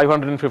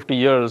 550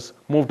 years,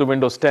 move to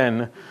Windows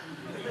 10,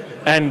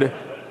 and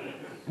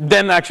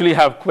then actually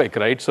have QUIC,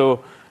 right?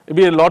 So it'd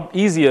be a lot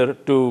easier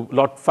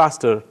lot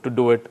faster to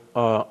do it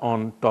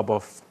on top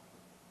of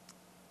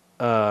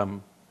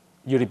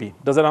UDP.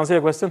 Does that answer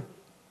your question?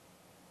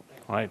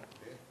 All right.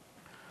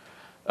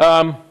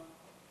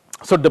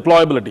 So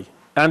deployability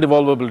and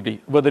evolvability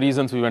were the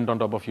reasons we went on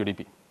top of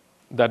UDP.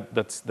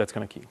 That's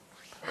kind of key.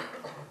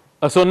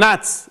 So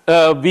NATs,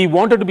 we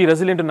wanted to be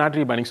resilient to NAT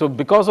rebinding. So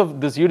because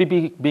of this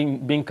UDP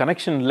being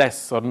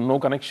connectionless or no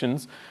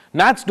connections,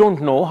 NATs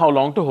don't know how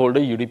long to hold a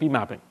UDP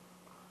mapping.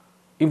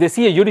 If they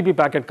see a UDP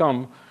packet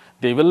come,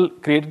 they will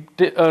create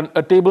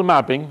a table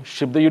mapping,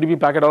 ship the UDP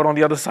packet out on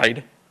the other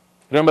side.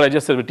 Remember, I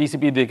just said with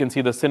TCP, they can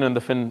see the SYN and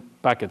the FIN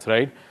packets,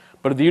 right?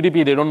 But with the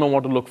UDP, they don't know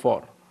what to look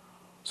for.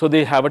 So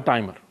they have a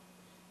timer.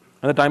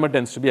 And the timer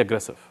tends to be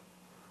aggressive,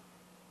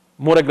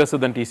 more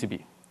aggressive than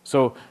TCP.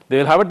 So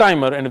they'll have a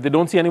timer, and if they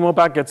don't see any more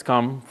packets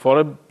come for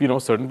a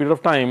certain period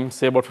of time,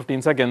 say about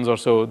 15 seconds or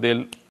so,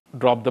 they'll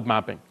drop the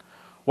mapping.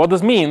 What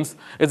this means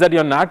is that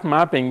your NAT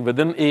mapping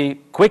within a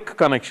QUIC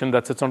connection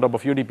that sits on top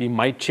of UDP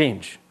might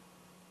change.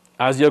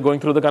 As you're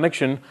going through the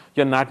connection,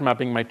 your NAT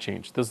mapping might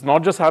change. This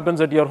not just happens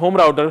at your home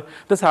router,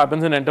 this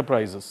happens in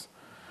enterprises.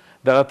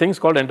 There are things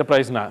called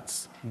enterprise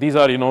NATs. These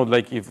are,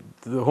 like if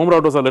the home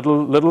routers are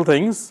little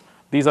things,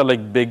 these are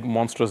like big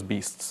monstrous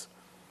beasts.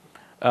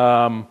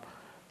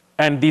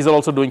 And these are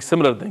also doing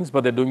similar things,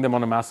 but they're doing them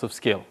on a massive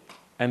scale.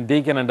 And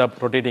they can end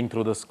up rotating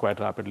through this quite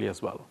rapidly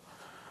as well.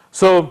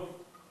 So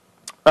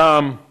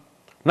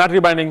NAT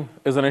rebinding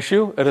is an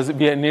issue.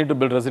 We need to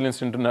build resilience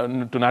to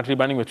NAT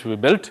rebinding, which we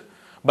built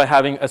by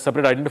having a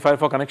separate identifier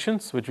for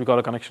connections, which we call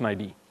a connection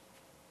ID.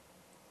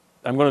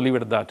 I'm going to leave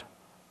it at that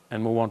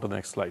and move on to the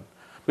next slide.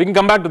 We can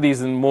come back to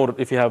these in more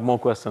if you have more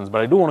questions,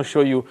 but I do want to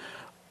show you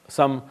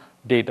some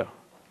data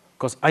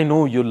because I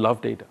know you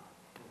love data.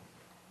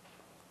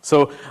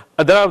 So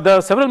there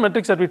are several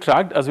metrics that we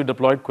tracked as we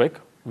deployed QUIC.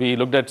 We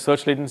looked at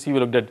search latency, we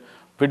looked at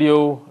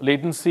video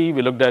latency,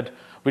 we looked at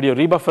video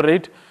rebuffer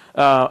rate.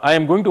 I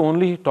am going to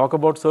only talk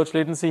about search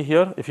latency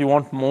here. If you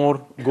want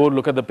more, go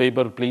look at the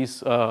paper,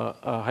 please.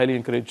 Highly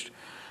encouraged.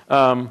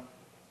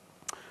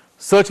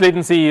 Search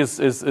latency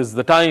is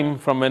the time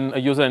from when a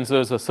user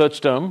enters a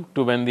search term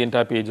to when the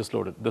entire page is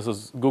loaded. This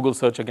is Google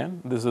search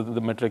again. This is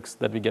the metrics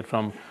that we get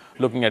from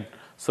looking at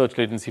search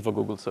latency for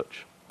Google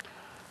search.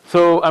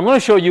 So I'm going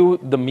to show you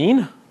the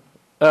mean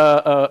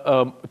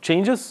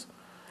changes,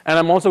 and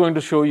I'm also going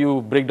to show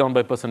you breakdown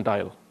by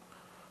percentile.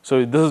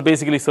 So this is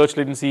basically search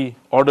latency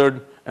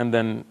ordered, and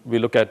then we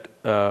look at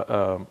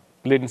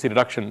latency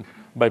reduction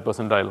by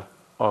percentile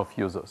of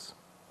users.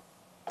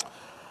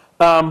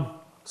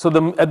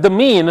 So at the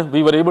mean,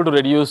 we were able to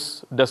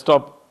reduce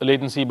desktop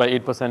latency by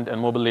 8%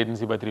 and mobile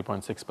latency by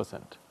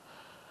 3.6%.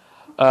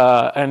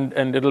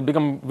 And it will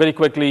become very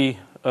quickly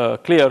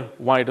clear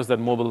why it is that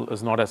mobile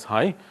is not as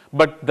high.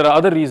 But there are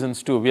other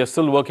reasons too. We are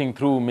still working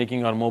through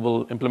making our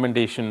mobile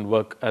implementation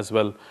work as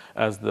well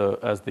as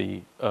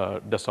the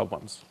desktop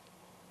ones.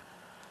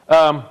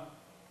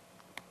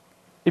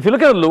 If you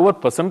look at the lower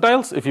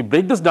percentiles, if you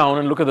break this down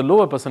and look at the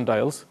lower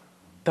percentiles,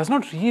 there's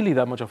not really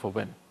that much of a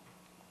win.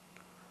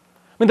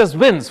 I mean, there's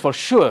wins for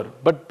sure,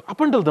 but up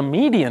until the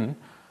median,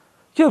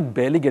 you're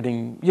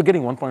getting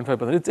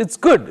 1.5%. It's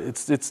good.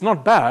 It's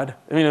not bad.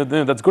 I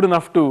mean, that's good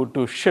enough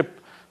to ship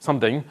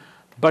something,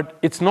 but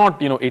it's not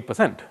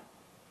 8%,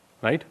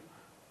 right?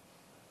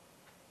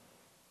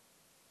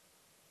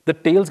 The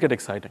tails get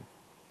exciting.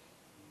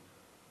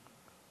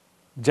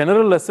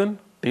 General lesson: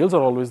 tails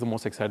are always the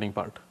most exciting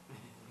part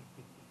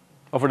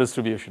of a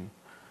distribution.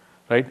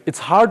 Right? It's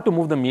hard to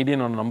move the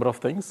median on a number of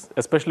things,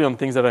 especially on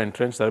things that are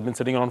entrenched, that have been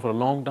sitting around for a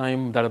long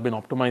time, that have been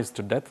optimized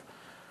to death.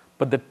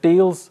 But the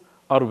tails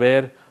are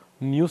where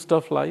new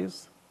stuff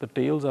lies. The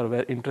tails are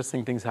where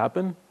interesting things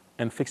happen,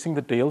 and fixing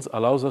the tails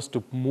allows us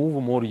to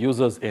move more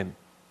users in.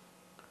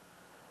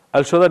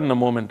 I'll show that in a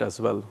moment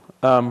as well.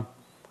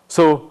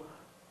 So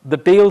the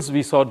tails,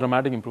 we saw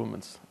dramatic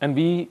improvements, and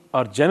we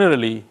are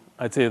generally,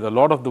 I'd say, a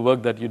lot of the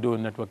work that you do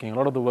in networking, a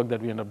lot of the work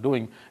that we end up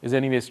doing is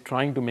anyways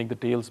trying to make the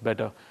tails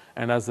better.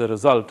 And as a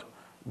result,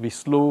 we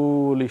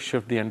slowly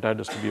shift the entire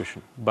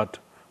distribution. But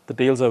the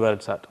tails are where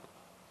it's at.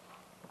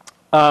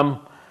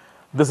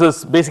 This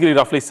is basically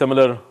roughly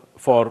similar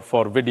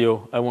for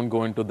video. I won't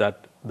go into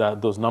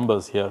those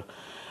numbers here.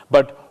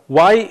 But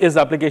why is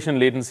application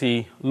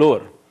latency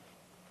lower?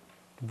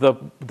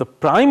 The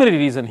primary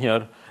reason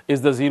here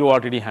is the zero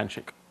RTT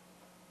handshake.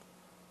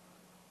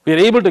 We are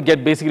able to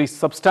get basically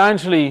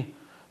substantially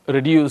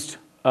reduced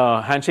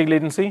handshake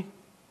latency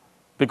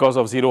because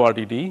of zero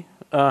RTT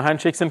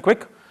handshakes in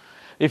QUIC.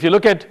 If you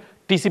look at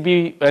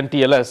TCP and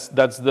TLS,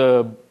 that's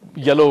the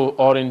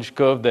yellow-orange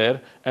curve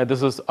there.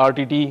 This is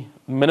RTT,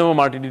 minimum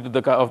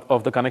RTT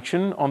of the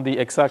connection on the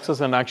x-axis,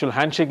 and actual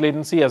handshake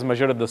latency as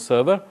measured at the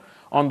server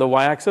on the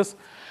y-axis.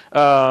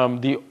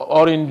 The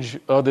orange,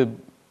 or the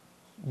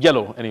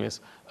yellow, anyways,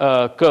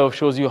 curve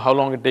shows you how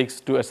long it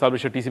takes to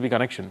establish a TCP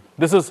connection.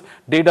 This is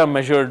data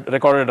measured,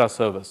 recorded at our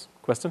servers.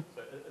 Question?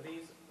 So are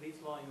these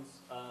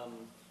lines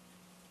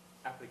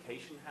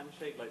application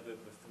handshake, like the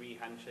three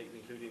handshakes,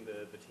 including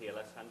the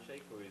TLS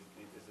handshake, or is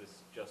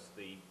this just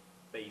the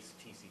base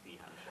TCP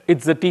handshake?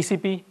 It's the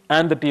TCP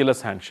and the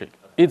TLS handshake.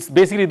 Okay. It's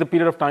basically the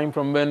period of time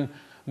from when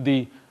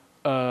the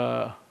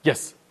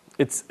yes,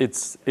 it's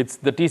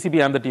the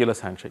TCP and the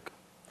TLS handshake.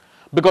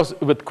 Because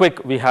with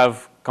QUIC we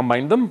have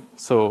combined them,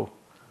 so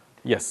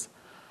yes.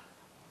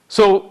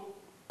 So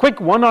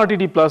QUIC 1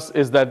 RTT plus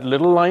is that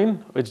little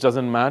line which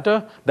doesn't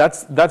matter.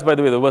 That's by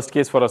the way the worst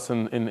case for us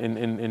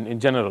in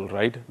general,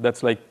 right?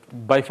 That's like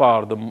by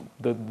far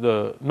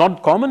the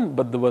not common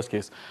but the worst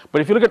case.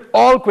 But if you look at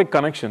all QUIC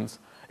connections,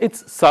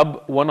 it's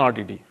sub 1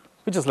 RTT,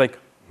 which is like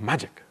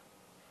magic.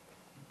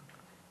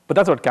 But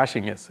that's what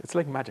caching is. It's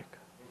like magic,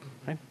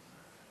 right?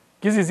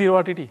 Gives you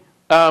 0 RTT.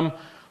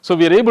 So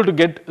we are able to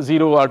get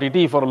 0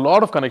 RTT for a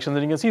lot of connections,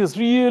 and you can see this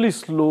really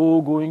slow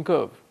growing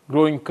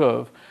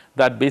curve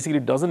that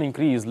basically doesn't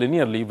increase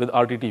linearly with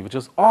RTT, which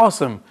is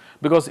awesome.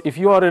 Because if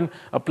you are in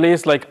a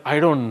place like, I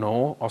don't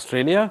know,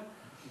 Australia,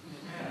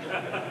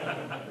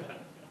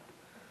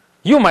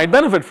 you might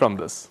benefit from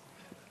this.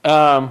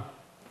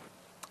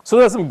 So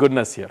there's some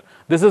goodness here.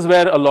 This is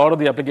where a lot of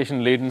the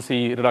application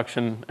latency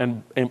reduction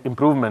and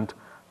improvement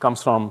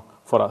comes from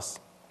for us.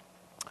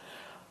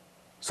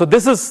 So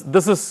this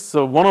is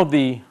one of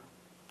the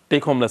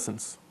take-home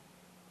lessons.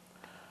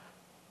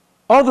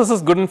 All this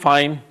is good and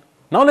fine.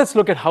 Now let's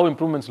look at how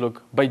improvements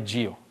look by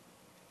geo,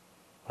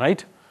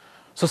 right?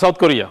 So South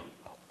Korea,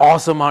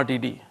 awesome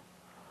RTT.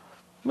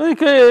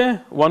 Okay,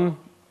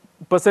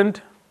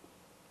 1%,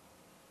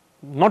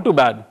 not too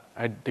bad.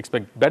 I'd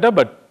expect better,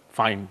 but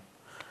fine.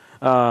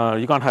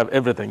 You can't have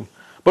everything.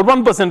 But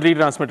 1%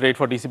 retransmit rate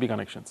for TCP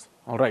connections.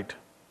 All right.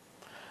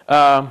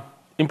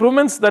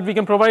 Improvements that we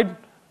can provide,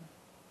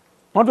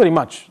 Not very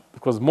much,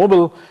 because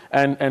mobile,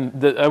 and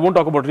I won't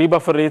talk about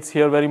rebuffer rates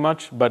here very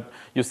much, but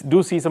you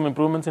do see some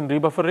improvements in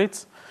rebuffer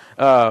rates.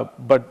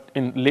 But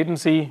in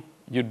latency,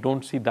 you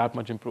don't see that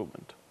much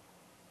improvement.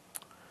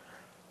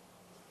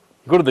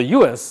 Go to the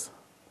US,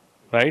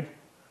 right,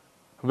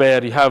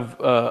 where you have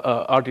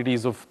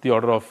RTTs of the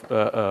order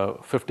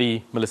of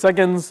 50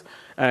 milliseconds,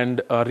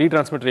 and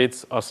retransmit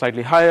rates are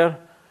slightly higher,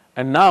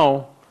 and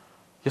now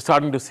you're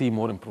starting to see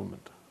more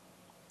improvement.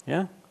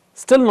 Yeah,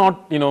 still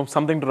not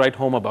something to write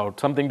home about,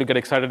 something to get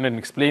excited and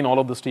explain all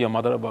of this to your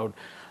mother about.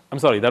 I'm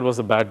sorry, that was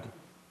a bad.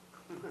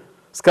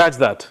 Scratch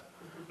that.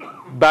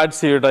 Bad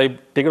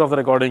stereotype. Take it off the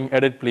recording.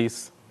 Edit,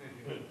 please.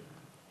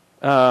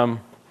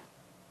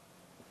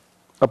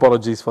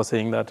 Apologies for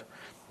saying that.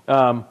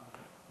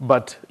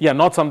 But yeah,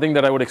 not something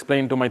that I would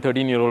explain to my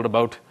 13-year-old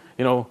about,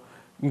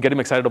 get him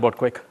excited about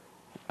QUIC.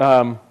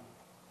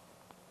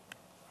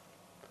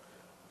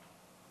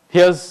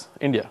 Here's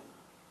India,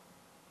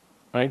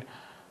 right?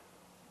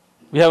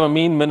 We have a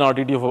mean min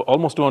RTT of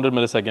almost 200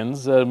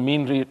 milliseconds, a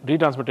mean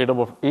retransmit rate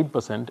of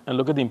 8%, and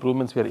look at the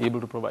improvements we are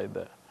able to provide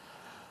there.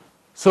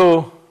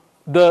 So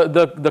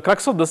the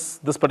crux of this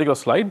particular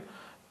slide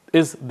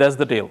is there's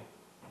the tail.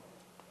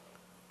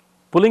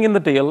 Pulling in the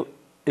tail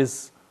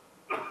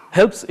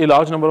helps a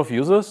large number of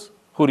users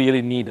who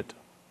really need it.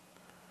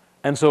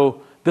 And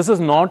so this is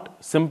not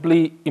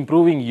simply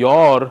improving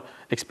your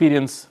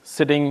experience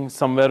sitting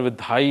somewhere with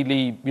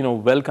highly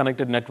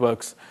well-connected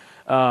networks,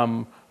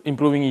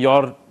 improving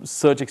your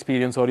search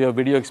experience or your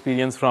video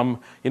experience from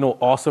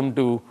awesome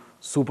to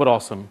super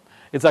awesome.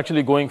 It's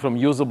actually going from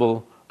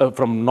usable,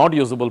 from not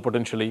usable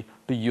potentially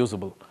to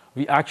usable.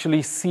 We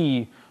actually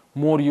see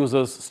more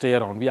users stay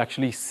around. We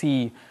actually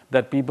see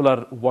that people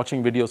are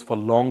watching videos for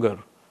longer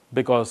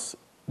because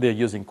they're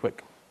using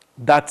QUIC.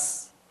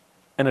 That's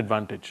an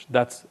advantage.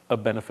 That's a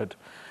benefit,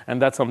 and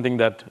that's something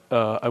that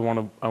I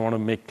want to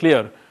make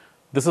clear.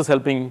 This is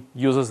helping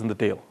users in the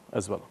tail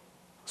as well.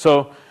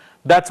 So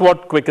that's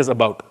what QUIC is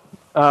about.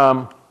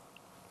 I'll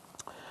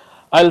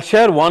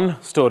share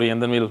one story,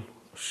 and then we'll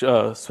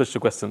switch to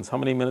questions. How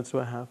many minutes do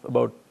I have?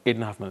 About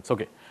 8.5 minutes.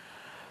 Okay.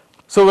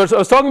 So I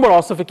was talking about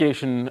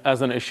ossification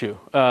as an issue,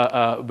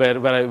 where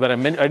I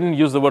didn't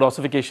use the word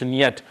ossification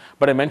yet,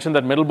 but I mentioned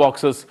that middle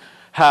boxes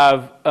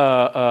have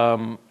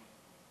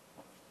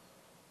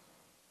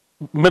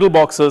middle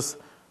boxes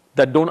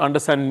that don't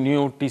understand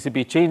new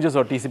TCP changes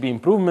or TCP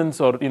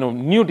improvements or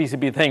new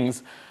TCP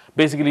things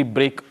basically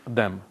break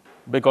them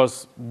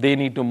because they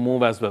need to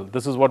move as well.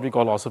 This is what we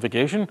call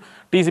ossification.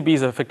 TCP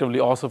is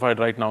effectively ossified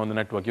right now in the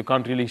network. You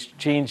can't really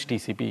change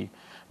TCP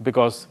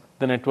because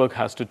the network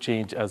has to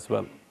change as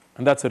well.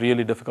 And that's a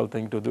really difficult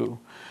thing to do.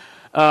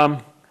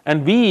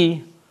 And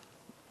we,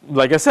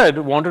 like I said,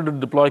 wanted to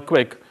deploy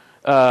QUIC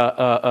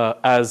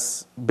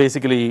as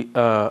basically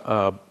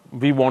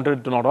we wanted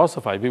it to not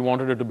ossify. We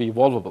wanted it to be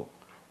evolvable.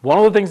 One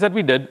of the things that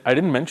we did, I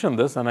didn't mention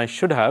this, and I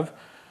should have,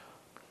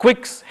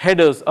 QUIC's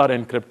headers are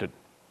encrypted.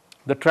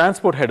 The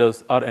transport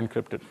headers are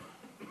encrypted.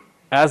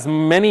 As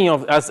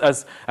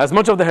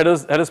much of the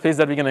header space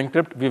that we can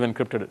encrypt, we've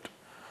encrypted it,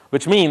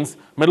 which means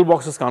middle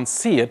boxes can't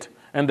see it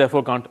and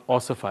therefore can't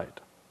ossify it.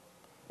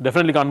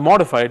 Definitely can't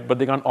modify it, but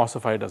they can't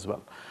ossify it as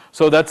well.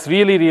 So that's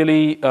really,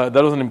 really, that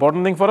was an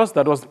important thing for us.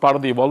 That was part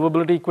of the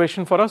evolvability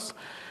equation for us.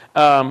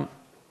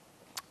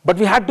 But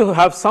we had to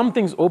have some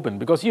things open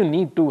because you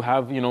need to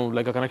have,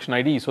 like a connection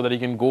ID so that you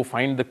can go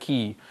find the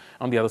key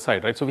on the other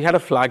side, right? So we had a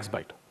flags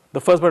byte. The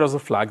first byte was a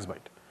flags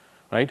byte,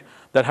 right?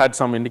 That had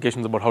some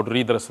indications about how to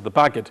read the rest of the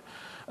packet.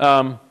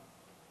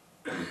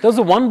 There's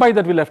a one byte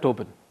that we left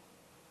open.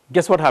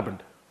 Guess what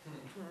happened?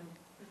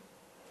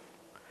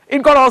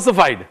 It got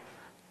ossified.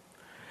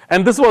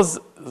 And this was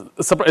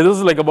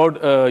like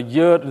about a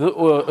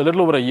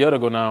little over a year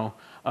ago now.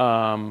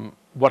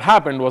 What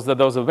happened was that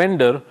there was a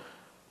vendor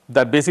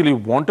that basically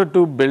wanted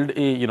to build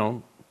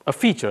a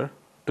feature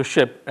to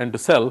ship and to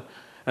sell,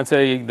 and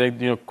say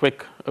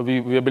QUIC,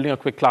 we are building a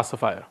QUIC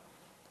classifier.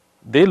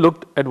 They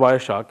looked at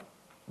Wireshark,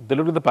 they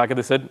looked at the packet,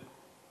 they said,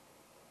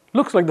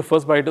 looks like the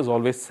first byte is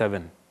always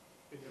 7.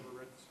 They never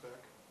read the spec?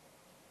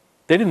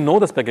 They didn't know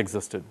the spec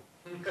existed.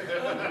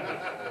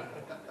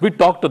 We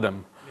talked to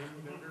them.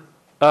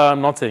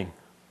 I'm not saying.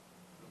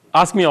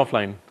 Ask me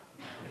offline.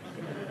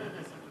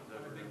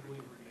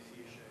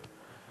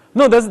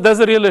 No, there's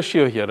a real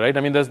issue here, right?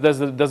 I mean,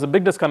 there's a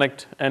big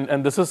disconnect,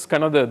 and this is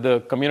kind of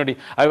the community.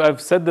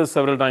 I've said this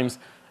several times.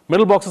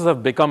 Middle boxes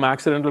have become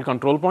accidental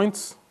control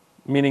points,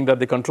 meaning that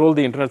they control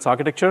the internet's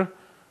architecture,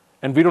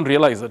 and we don't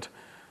realize it.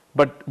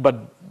 But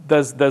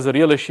there's a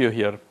real issue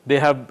here.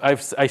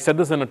 I said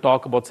this in a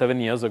talk about 7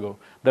 years ago,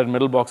 that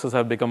middle boxes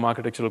have become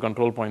architectural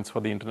control points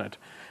for the internet.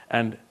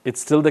 And it's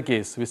still the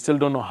case. We still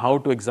don't know how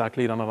to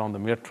exactly run around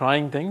them. We are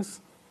trying things,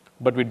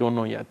 but we don't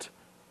know yet.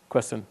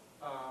 Question?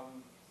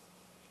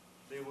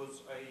 There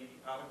was an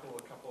article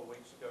a couple of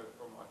weeks ago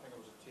from, I think it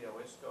was a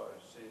TOS guy, who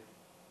said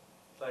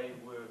they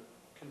were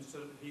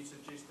he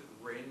suggested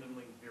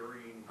randomly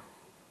varying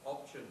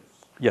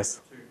options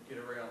Yes. to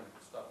get around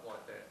stuff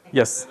like that.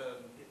 Yes. Is that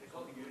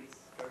Greece?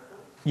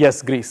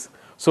 Yes, Greece.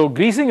 So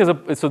greasing is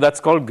so that's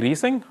called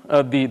greasing.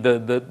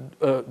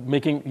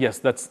 Making, yes,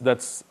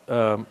 that's.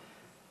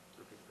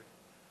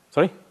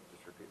 Sorry.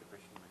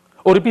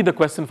 Oh, repeat the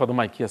question for the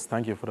mic. Yes,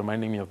 thank you for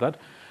reminding me of that.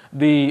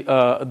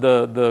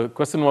 The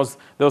question was,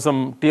 there was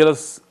some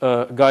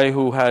TLS guy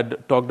who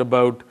had talked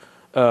about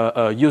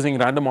using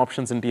random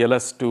options in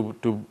TLS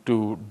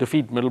to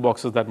defeat middle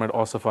boxes that might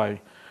ossify,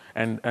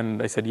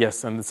 and I said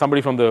yes, and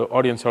somebody from the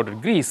audience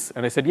shouted grease,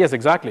 and I said yes,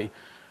 exactly.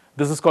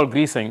 This is called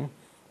greasing,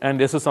 and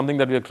this is something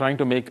that we are trying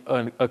to make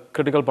a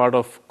critical part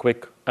of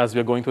QUIC as we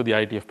are going through the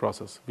IETF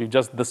process. We've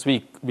just this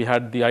week we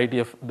had the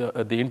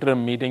IETF the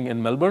interim meeting in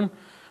Melbourne,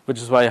 which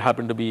is why I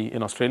happen to be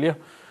in Australia,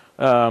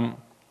 and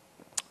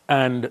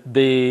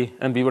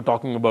we were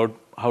talking about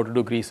how to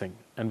do greasing,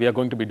 and we are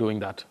going to be doing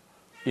that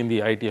in the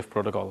IETF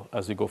protocol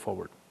as we go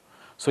forward.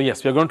 So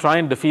yes, we are going to try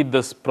and defeat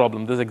this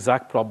problem, this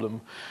exact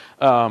problem,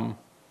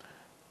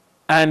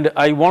 and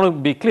I want to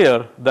be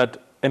clear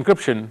that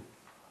encryption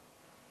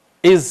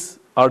is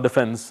our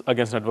defense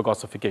against network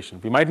ossification.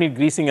 We might need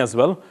greasing as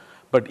well,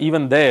 but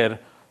even there,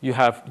 you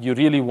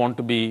really want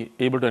to be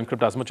able to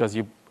encrypt as much as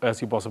you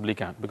possibly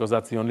can, because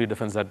that's the only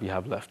defense that we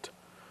have left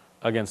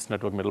against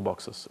network middle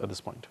boxes at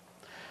this point.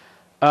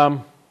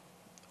 I'm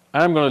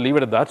going to leave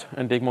it at that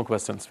and take more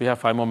questions. We have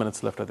 5 more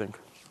minutes left, I think.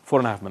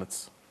 4.5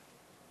 minutes.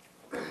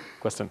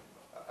 Question?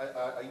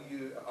 Are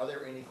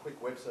there any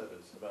QUIC web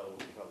servers available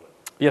to the public?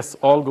 Yes,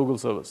 all Google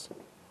servers.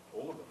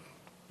 All of them?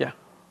 Yeah.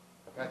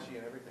 Apache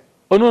and everything?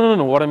 Oh,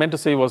 no. What I meant to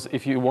say was,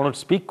 if you want to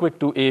speak QUIC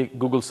to a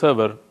Google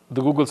server,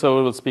 the Google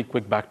server will speak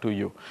QUIC back to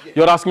you. Yes.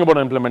 You're asking about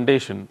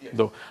implementation, yes,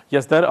 though.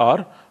 Yes, there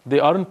are. They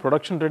aren't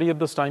production ready at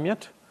this time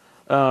yet,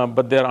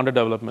 but they're under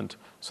development.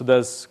 So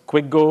there's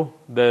QuickGo,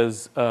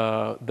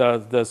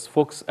 there's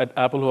folks at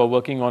Apple who are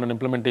working on an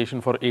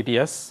implementation for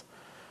ATS.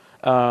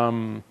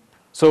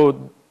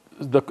 So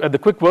at the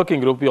QUIC working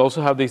group, we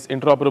also have this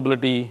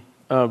interoperability.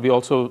 We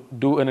also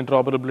do an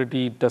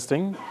interoperability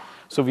testing.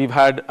 So we've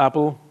had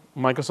Apple,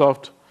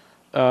 Microsoft,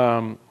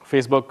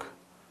 Facebook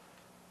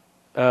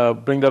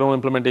bring their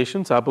own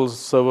implementations. Apple's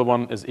server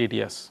one is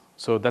ATS.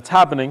 So that's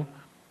happening.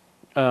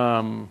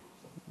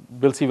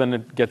 We'll see when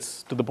it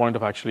gets to the point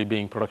of actually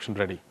being production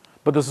ready.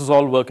 But this is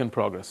all work in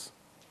progress.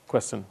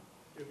 Question?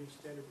 Do you have any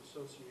standard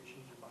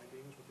associations or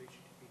bindings with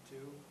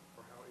HTTP2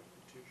 or how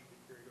HTTP2 should be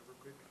carried over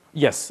QUIC?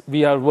 Yes,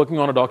 we are working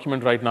on a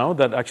document right now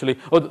that actually,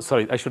 oh,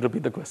 sorry, I should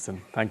repeat the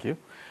question. Thank you.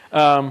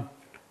 Are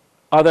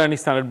there any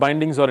standard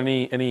bindings or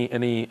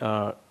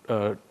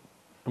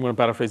I'm going to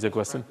paraphrase your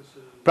question.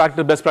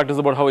 Best practice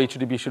about how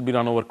HTTP should be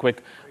run over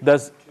QUIC.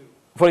 There's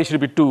for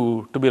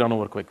HTTP2 to be run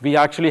over QUIC. We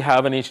actually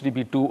have an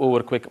HTTP2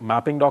 over QUIC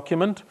mapping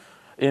document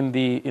in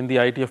the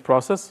IETF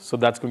process, so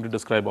that's going to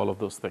describe all of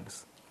those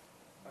things.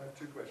 I have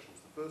 2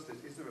 questions. The first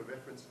is there a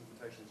reference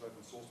implementation that's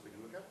open source that we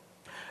can look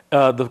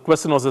at? The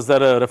question was, is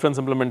there a reference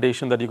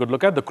implementation that you could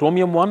look at? The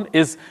Chromium one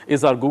is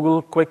our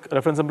Google QUIC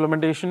reference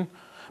implementation,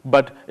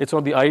 but it's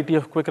not the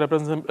IETF QUIC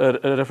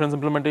reference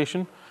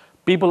implementation.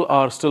 People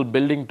are still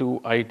building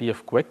to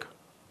IETF QUIC,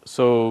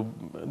 so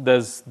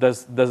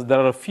there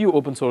are a few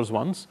open source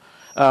ones,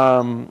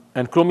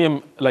 and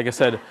Chromium, like I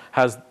said,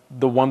 has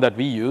the one that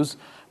we use.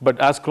 But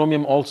as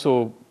Chromium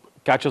also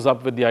catches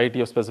up with the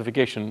IETF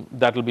specification,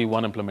 that will be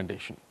one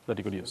implementation that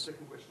you could use. The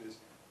second question is,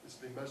 this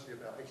has been mostly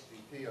about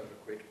HTTP over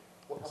QUIC.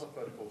 What other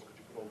protocols could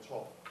you put on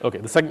top? Okay,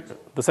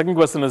 the second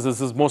question is, this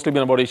has mostly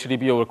been about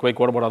HTTP over QUIC.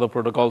 What about other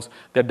protocols?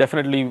 They're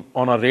definitely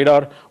on our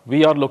radar.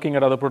 We are looking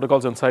at other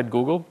protocols inside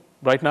Google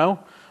right now.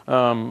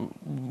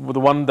 The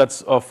one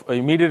that's of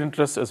immediate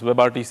interest is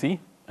WebRTC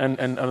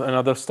and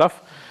other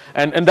stuff.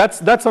 And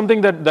that's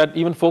something that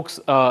even folks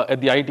at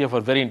the IETF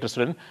are very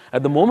interested in.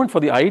 At the moment, for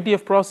the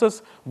IETF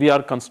process, we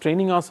are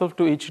constraining ourselves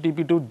to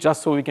HTTP2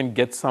 just so we can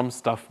get some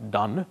stuff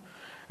done.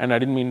 And I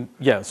didn't mean,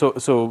 yeah,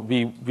 so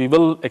we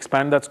will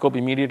expand that scope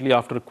immediately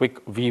after QUIC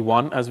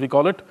V1, as we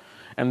call it,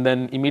 and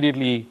then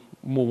immediately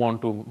move on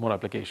to more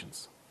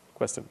applications.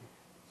 Question?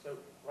 So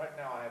right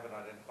now I have an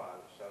identifier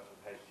which starts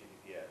with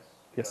HTTPS.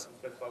 Yes. It doesn't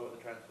specify what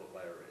the transport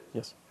layer is.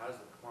 Yes. How does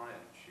the client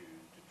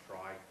choose to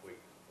try QUIC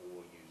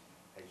or use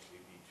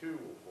HTTP2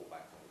 or fall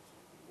back to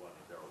HTTP1?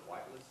 Is there a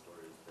whitelist or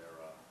is there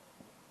a...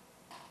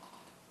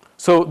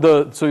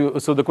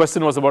 So the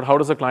question was about how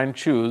does a client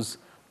choose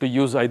to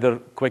use either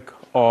QUIC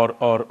or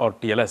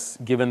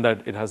TLS, given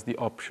that it has the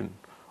option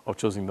of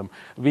choosing them.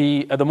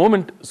 At the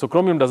moment, so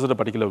Chromium does it a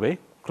particular way.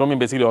 Chromium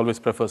basically always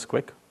prefers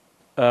QUIC.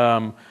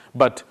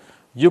 But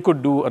you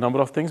could do a number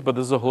of things, but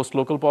this is a host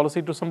local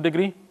policy to some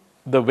degree.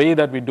 The way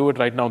that we do it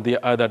right now,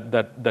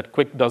 that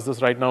QUIC does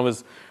this right now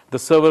is the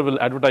server will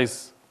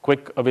advertise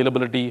QUIC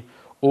availability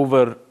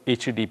over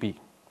HTTP.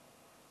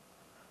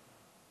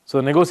 So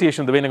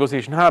the way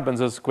negotiation happens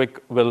is QUIC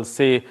will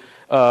say,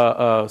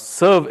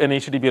 serve an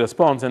HTTP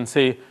response and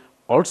say,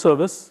 alt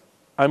service,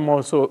 I'm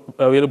also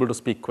available to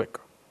speak QUIC.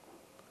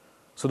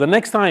 So the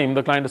next time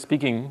the client is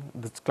speaking,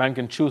 the client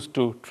can choose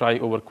to try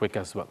over QUIC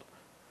as well.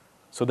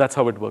 So that's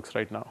how it works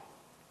right now.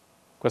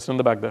 Question in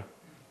the back there.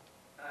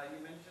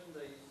 You mentioned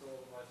that you saw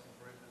most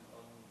improvement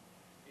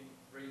in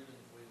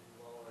regions with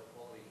lower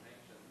quality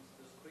connections.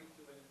 Does QUIC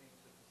do anything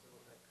to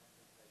facilitate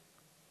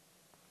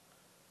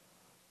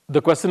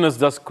The question is,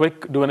 does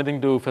QUIC do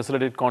anything to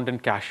facilitate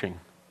content caching?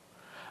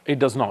 It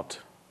does not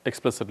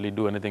explicitly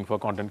do anything for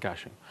content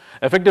caching.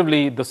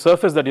 Effectively, the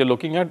surface that you're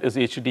looking at is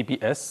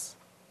HTTPS.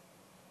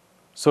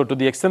 So to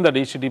the extent that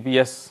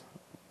HTTPS,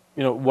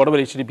 whatever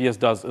HTTPS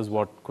does is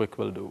what QUIC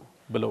will do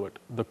below it.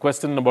 The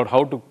question about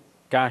how to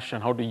cache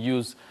and how to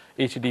use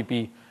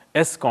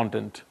HTTPS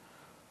content,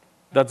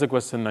 that's a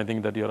question I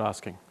think that you're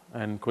asking,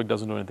 and QUIC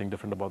doesn't do anything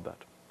different about that.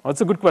 Well,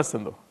 it's a good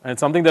question though, and it's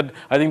something that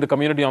I think the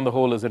community on the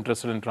whole is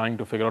interested in trying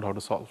to figure out how to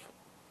solve.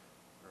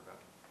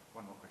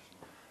 One more question.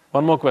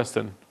 One more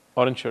question,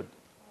 Orange shirt.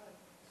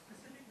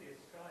 Specifically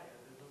Australia,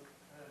 there's a lot of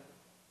parts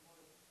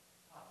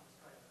of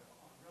Australia that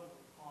are on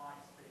relatively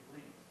high-speed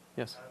links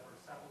Yes. over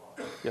a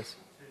satellite Yes.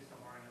 to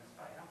somewhere in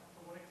Australia. To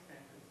what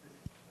extent is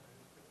this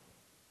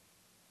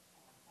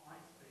on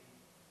high speed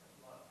at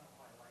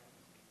high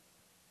latency?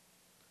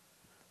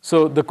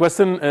 So the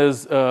question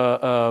is,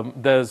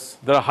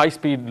 there are high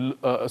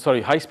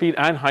speed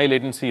and high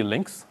latency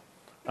links.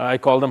 I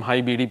call them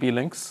high BDP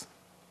links,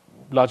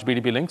 large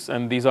BDP links,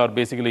 and these are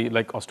basically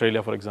like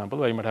Australia, for example,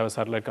 where you might have a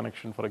satellite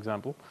connection, for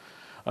example.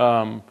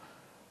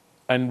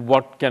 And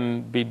what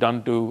can be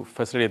done to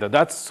facilitate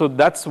that?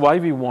 That's why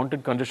we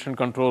wanted congestion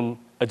control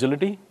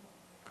agility.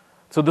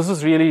 So this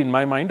is really, in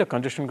my mind, a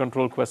congestion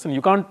control question.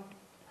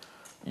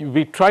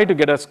 We try to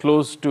get as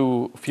close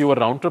to fewer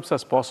round trips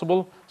as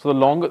possible. So the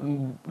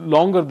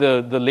longer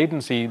the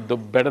latency, the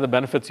better the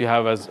benefits you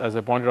have, as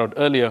I pointed out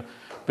earlier,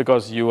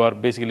 because you are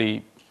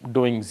basically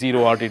doing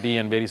zero RTT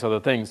and various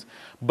other things.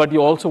 But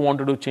you also want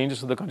to do changes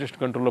to the congestion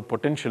controller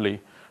potentially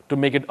to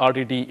make it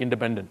RTT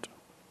independent.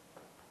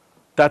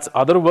 That's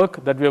other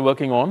work that we are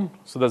working on.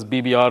 So that's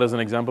BBR as an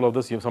example of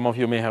this. Some of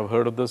you may have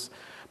heard of this.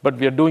 But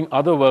we are doing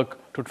other work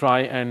to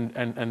try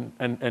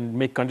and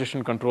make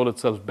congestion control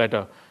itself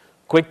better.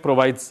 QUIC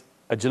provides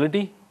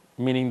agility,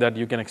 meaning that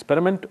you can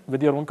experiment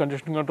with your own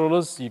congestion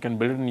controllers. You can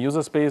build it in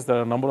user space. There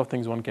are a number of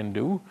things one can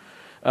do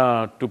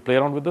to play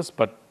around with this.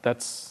 But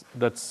that's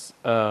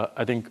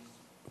I think,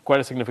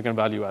 quite a significant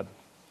value add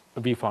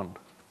we found.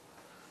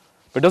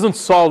 It doesn't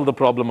solve the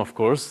problem, of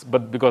course,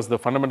 but because the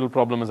fundamental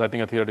problem is, I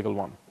think, a theoretical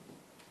one.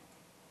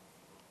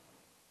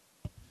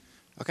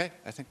 Okay,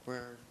 I think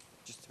we're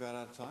just about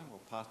out of time, or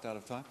past out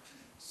of time.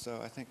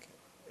 So I think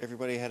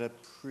everybody had a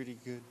pretty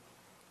good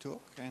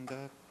talk, and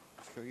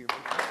show you.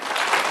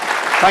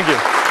 Thank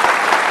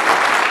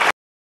you.